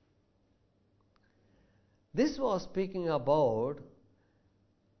 This was speaking about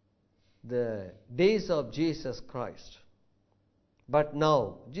the days of Jesus Christ. But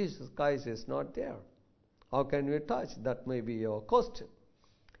now, Jesus Christ is not there. How can we touch? That may be your question.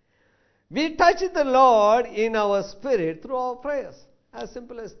 We touch the Lord in our spirit through our prayers. As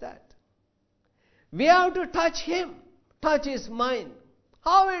simple as that. We have to touch Him, touch His mind.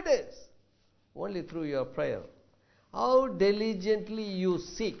 How it is? Only through your prayer. How diligently you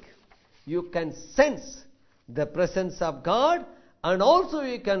seek, you can sense the presence of God, and also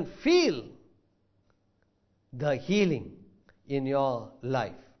you can feel the healing in your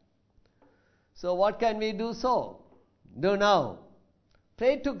life. So what can we do do now?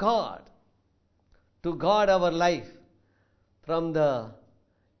 Pray to God our life from the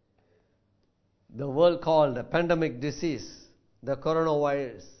world called the pandemic disease, the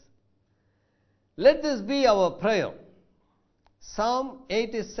coronavirus. Let this be our prayer. Psalm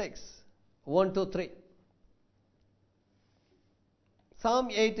 86, 1 to 3. Psalm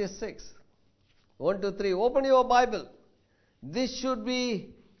 86, 1 to 3. Open your Bible. This should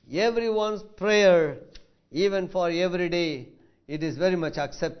be everyone's prayer, even for every day. It is very much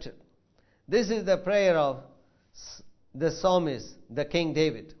accepted. This is the prayer of the psalmist, the King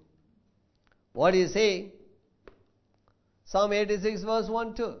David. What do you say? Psalm 86, verse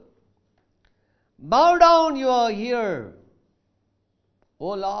 1, 2. Bow down your ear,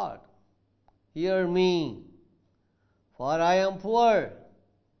 O Lord, hear me, for I am poor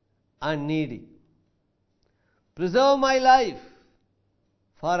and needy. Preserve my life,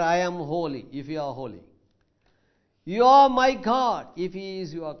 for I am holy, if you are holy. You are my God, if He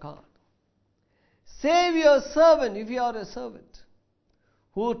is your God. Save your servant, if you are a servant,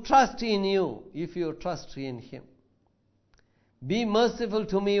 who trust in you, if you trust in Him. Be merciful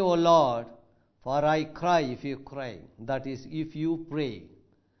to me, O Lord, for I cry, if you cry, that is, if you pray,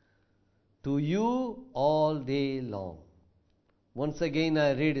 to you all day long. Once again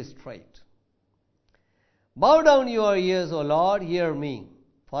I read it straight. Bow down your ears, O Lord, hear me,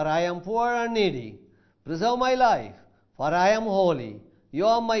 for I am poor and needy. Preserve my life, for I am holy. You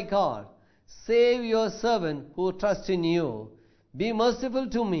are my God. Save your servant who trusts in you. Be merciful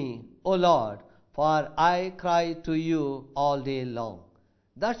to me, O Lord, for I cry to you all day long.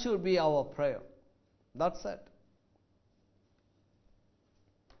 That should be our prayer. That's it.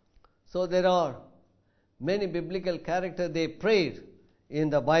 So there are many biblical characters they prayed in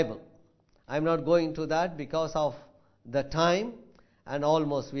the Bible. I'm not going to that because of the time, and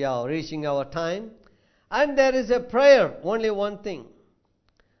almost we are reaching our time. And there is a prayer, only one thing,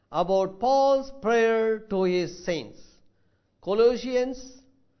 about Paul's prayer to his saints. Colossians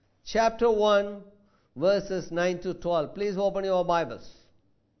chapter 1, verses 9 to 12. Please open your Bibles.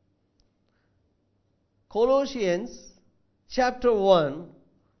 Colossians chapter 1,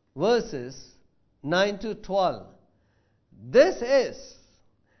 verses 9 to 12. This is,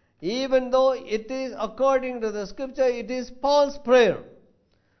 even though it is according to the scripture, it is Paul's prayer.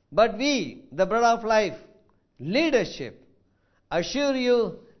 But we, the Bread of Life leadership, assure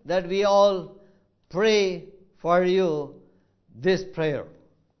you that we all pray for you this prayer.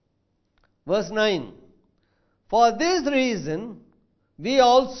 Verse 9. For this reason, we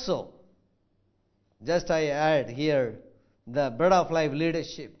also, just I add here, the Bread of Life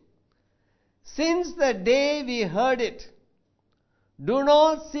leadership, since the day we heard it, do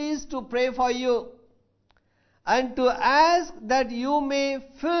not cease to pray for you and to ask that you may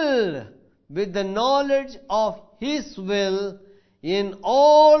fill with the knowledge of His will in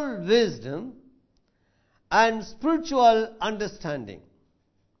all wisdom and spiritual understanding,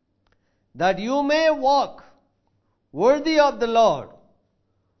 that you may walk worthy of the Lord,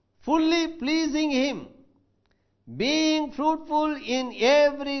 fully pleasing Him, being fruitful in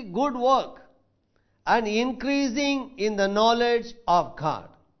every good work and increasing in the knowledge of God,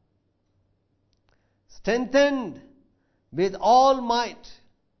 strengthened with all might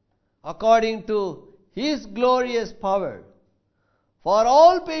according to His glorious power, for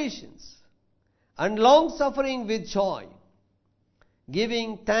all patience and long suffering with joy,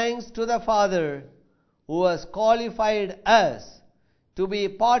 giving thanks to the Father who has qualified us to be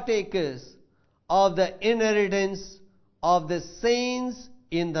partakers of the inheritance of the saints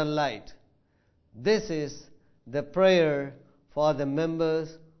in the light. This is the prayer for the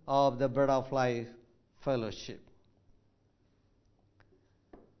members of the Bread of Life Fellowship.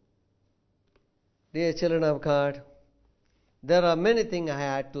 Dear children of God, there are many things I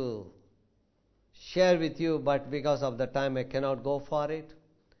had to share with you, but because of the time I cannot go for it.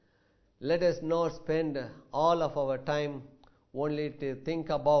 Let us not spend all of our time only to think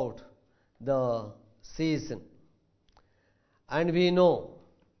about the season. And we know,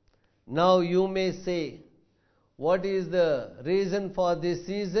 now you may say, what is the reason for this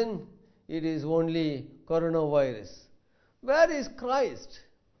season? It is only coronavirus. Where is Christ?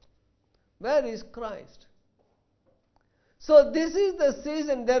 Where is Christ? So this is the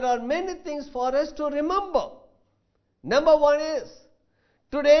season. There are many things for us to remember. Number one is,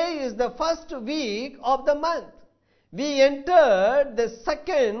 today is the first week of the month. We entered the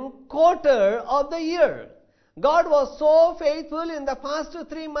second quarter of the year. God was so faithful in the past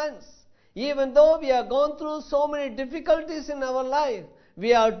 3 months. Even though we have gone through so many difficulties in our life, we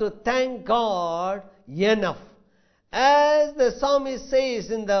have to thank God enough. As the psalmist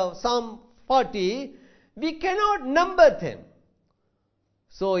says in the Psalm 40, we cannot number them.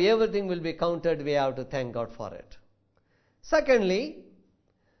 So everything will be counted. We have to thank God for it. Secondly,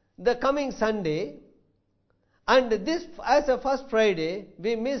 the coming Sunday, and this as a first Friday,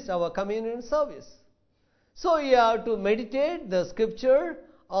 we missed our communion service. So you have to meditate the scripture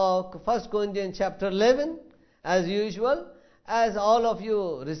of 1 Corinthians chapter 11 as usual. As all of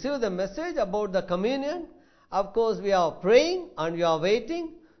you receive the message about the communion, of course we are praying and we are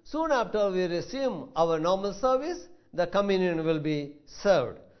waiting. Soon after we resume our normal service, the communion will be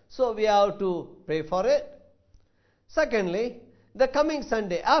served. So we have to pray for it. Secondly, the coming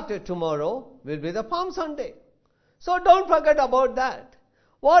Sunday after tomorrow will be the Palm Sunday. So don't forget about that.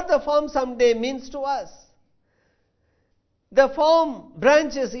 What the Palm Sunday means to us. The palm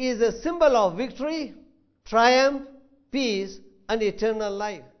branches is a symbol of victory, triumph, peace, and eternal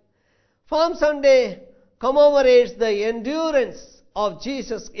life. Palm Sunday commemorates the endurance of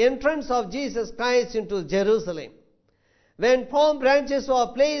Jesus, entrance of Jesus Christ into Jerusalem. When palm branches were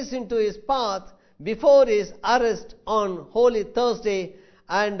placed into his path before his arrest on Holy Thursday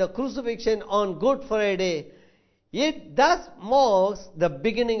and the crucifixion on Good Friday, it thus marks the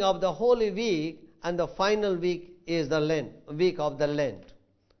beginning of the Holy Week, and the final week is the Lent, week of the Lent.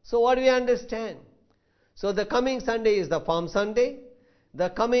 So what do we understand? So the coming Sunday is the Palm Sunday. The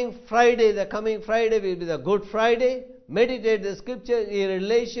coming Friday will be the Good Friday. Meditate the scripture in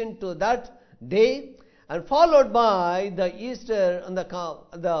relation to that day. and followed by the Easter on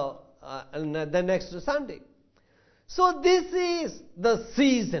the next Sunday. So this is the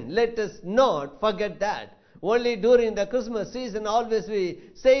season. Let us not forget that. Only during the Christmas season always we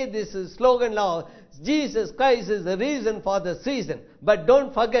say this slogan now, Jesus Christ is the reason for the season. But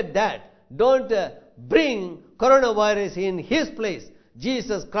don't forget that. Don't bring coronavirus in his place.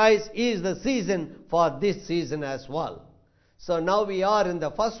 Jesus Christ is the season for this season as well. So now we are in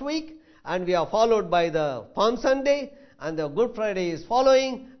the first week, and we are followed by the Palm Sunday, and the Good Friday is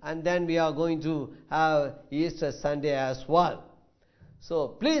following, and then we are going to have Easter Sunday as well. So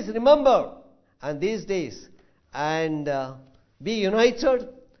please remember, and these days, and be united,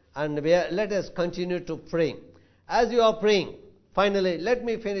 and let us continue to pray. As you are praying, finally, let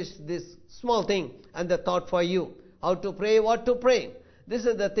me finish this small thing and the thought for you. How to pray, what to pray. This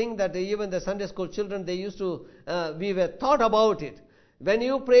is the thing that even the Sunday school children, they used to, we were taught about it. When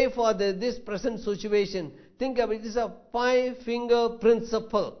you pray for this present situation, think of it, this is a 5-finger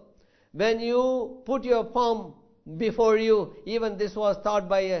principle. When you put your palm before you, even this was taught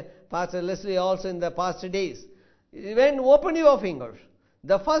by Pastor Leslie also in the past days. When you open your fingers,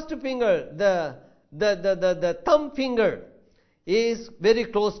 the first finger, the thumb finger is very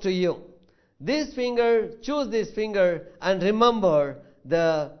close to you. This finger, choose this finger and remember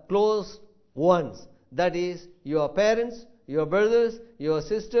the close ones. That is your parents, your brothers, your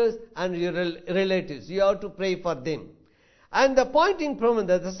sisters, and your relatives. You have to pray for them. And the pointing from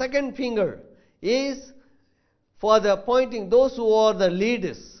the second finger is for the pointing those who are the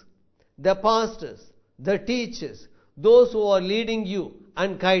leaders, the pastors, the teachers, those who are leading you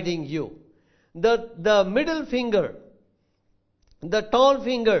and guiding you. The middle finger, the tall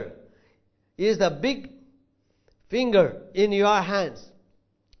finger, is the big finger in your hands.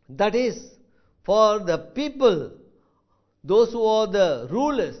 That is for the people, those who are the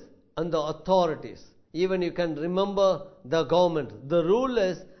rulers and the authorities. Even you can remember the government, the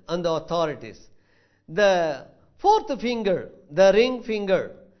rulers and the authorities. The fourth finger, the ring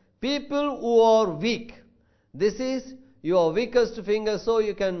finger, people who are weak. This is your weakest finger, so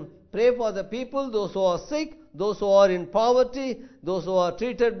you can pray for the people, those who are sick, those who are in poverty, those who are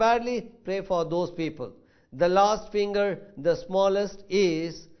treated badly, pray for those people. The last finger, the smallest,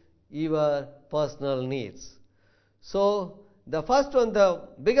 is your personal needs. So the first one,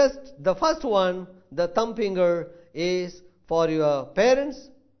 the first one, the thumb finger, is for your parents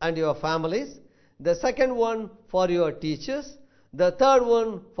and your families. The second one for your teachers. The third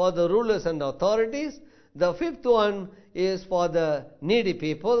one for the rulers and authorities. The fifth one is for the needy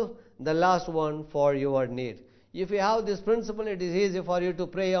people. The last one for your need. If you have this principle, it is easy for you to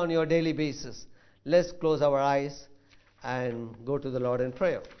pray on your daily basis. Let's close our eyes and go to the Lord in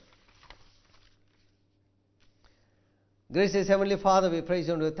prayer. Gracious Heavenly Father, we praise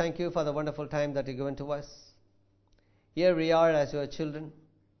you and we thank you for the wonderful time that you've given to us. Here we are as your children.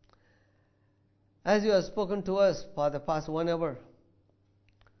 As you have spoken to us for the past 1 hour,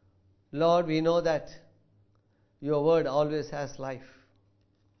 Lord, we know that your word always has life.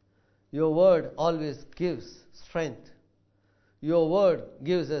 Your word always gives strength. Your word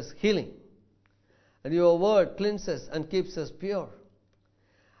gives us healing. And your word cleanses and keeps us pure.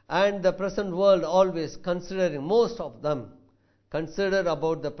 And the present world always considering, most of them consider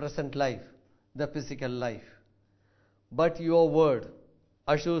about the present life, the physical life. But your word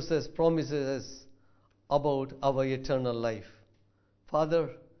assures us, promises us about our eternal life. Father,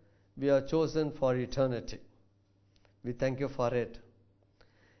 we are chosen for eternity. We thank you for it.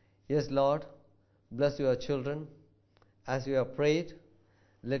 Yes, Lord, bless your children. As you have prayed,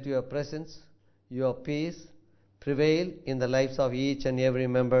 let your presence, your peace prevail in the lives of each and every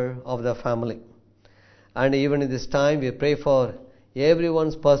member of the family. And even in this time, we pray for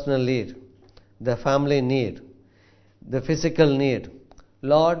everyone's personal need, the family need, the physical need.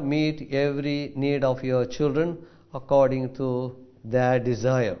 Lord, meet every need of your children according to their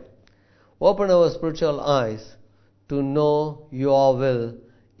desire. Open our spiritual eyes to know your will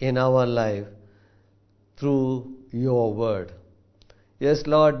in our life through your word. Yes,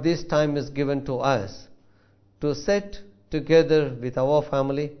 Lord, this time is given to us to sit together with our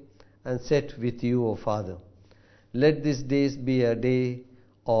family and sit with you, O Father. Let this day be a day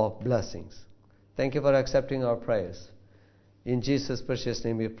of blessings. Thank you for accepting our prayers. In Jesus' precious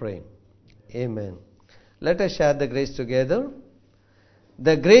name we pray. Amen. Let us share the grace together.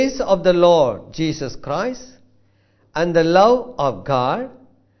 The grace of the Lord Jesus Christ and the love of God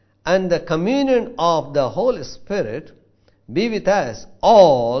and the communion of the Holy Spirit be with us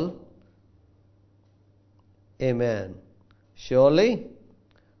all. Amen. Surely,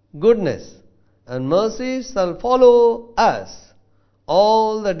 goodness and mercy shall follow us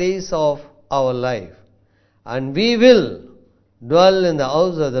all the days of our life, and we will dwell in the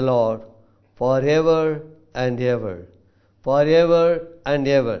house of the Lord forever and ever. Forever and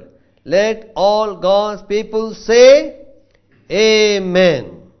ever. Let all God's people say,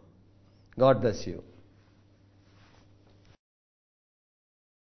 Amen. God bless you.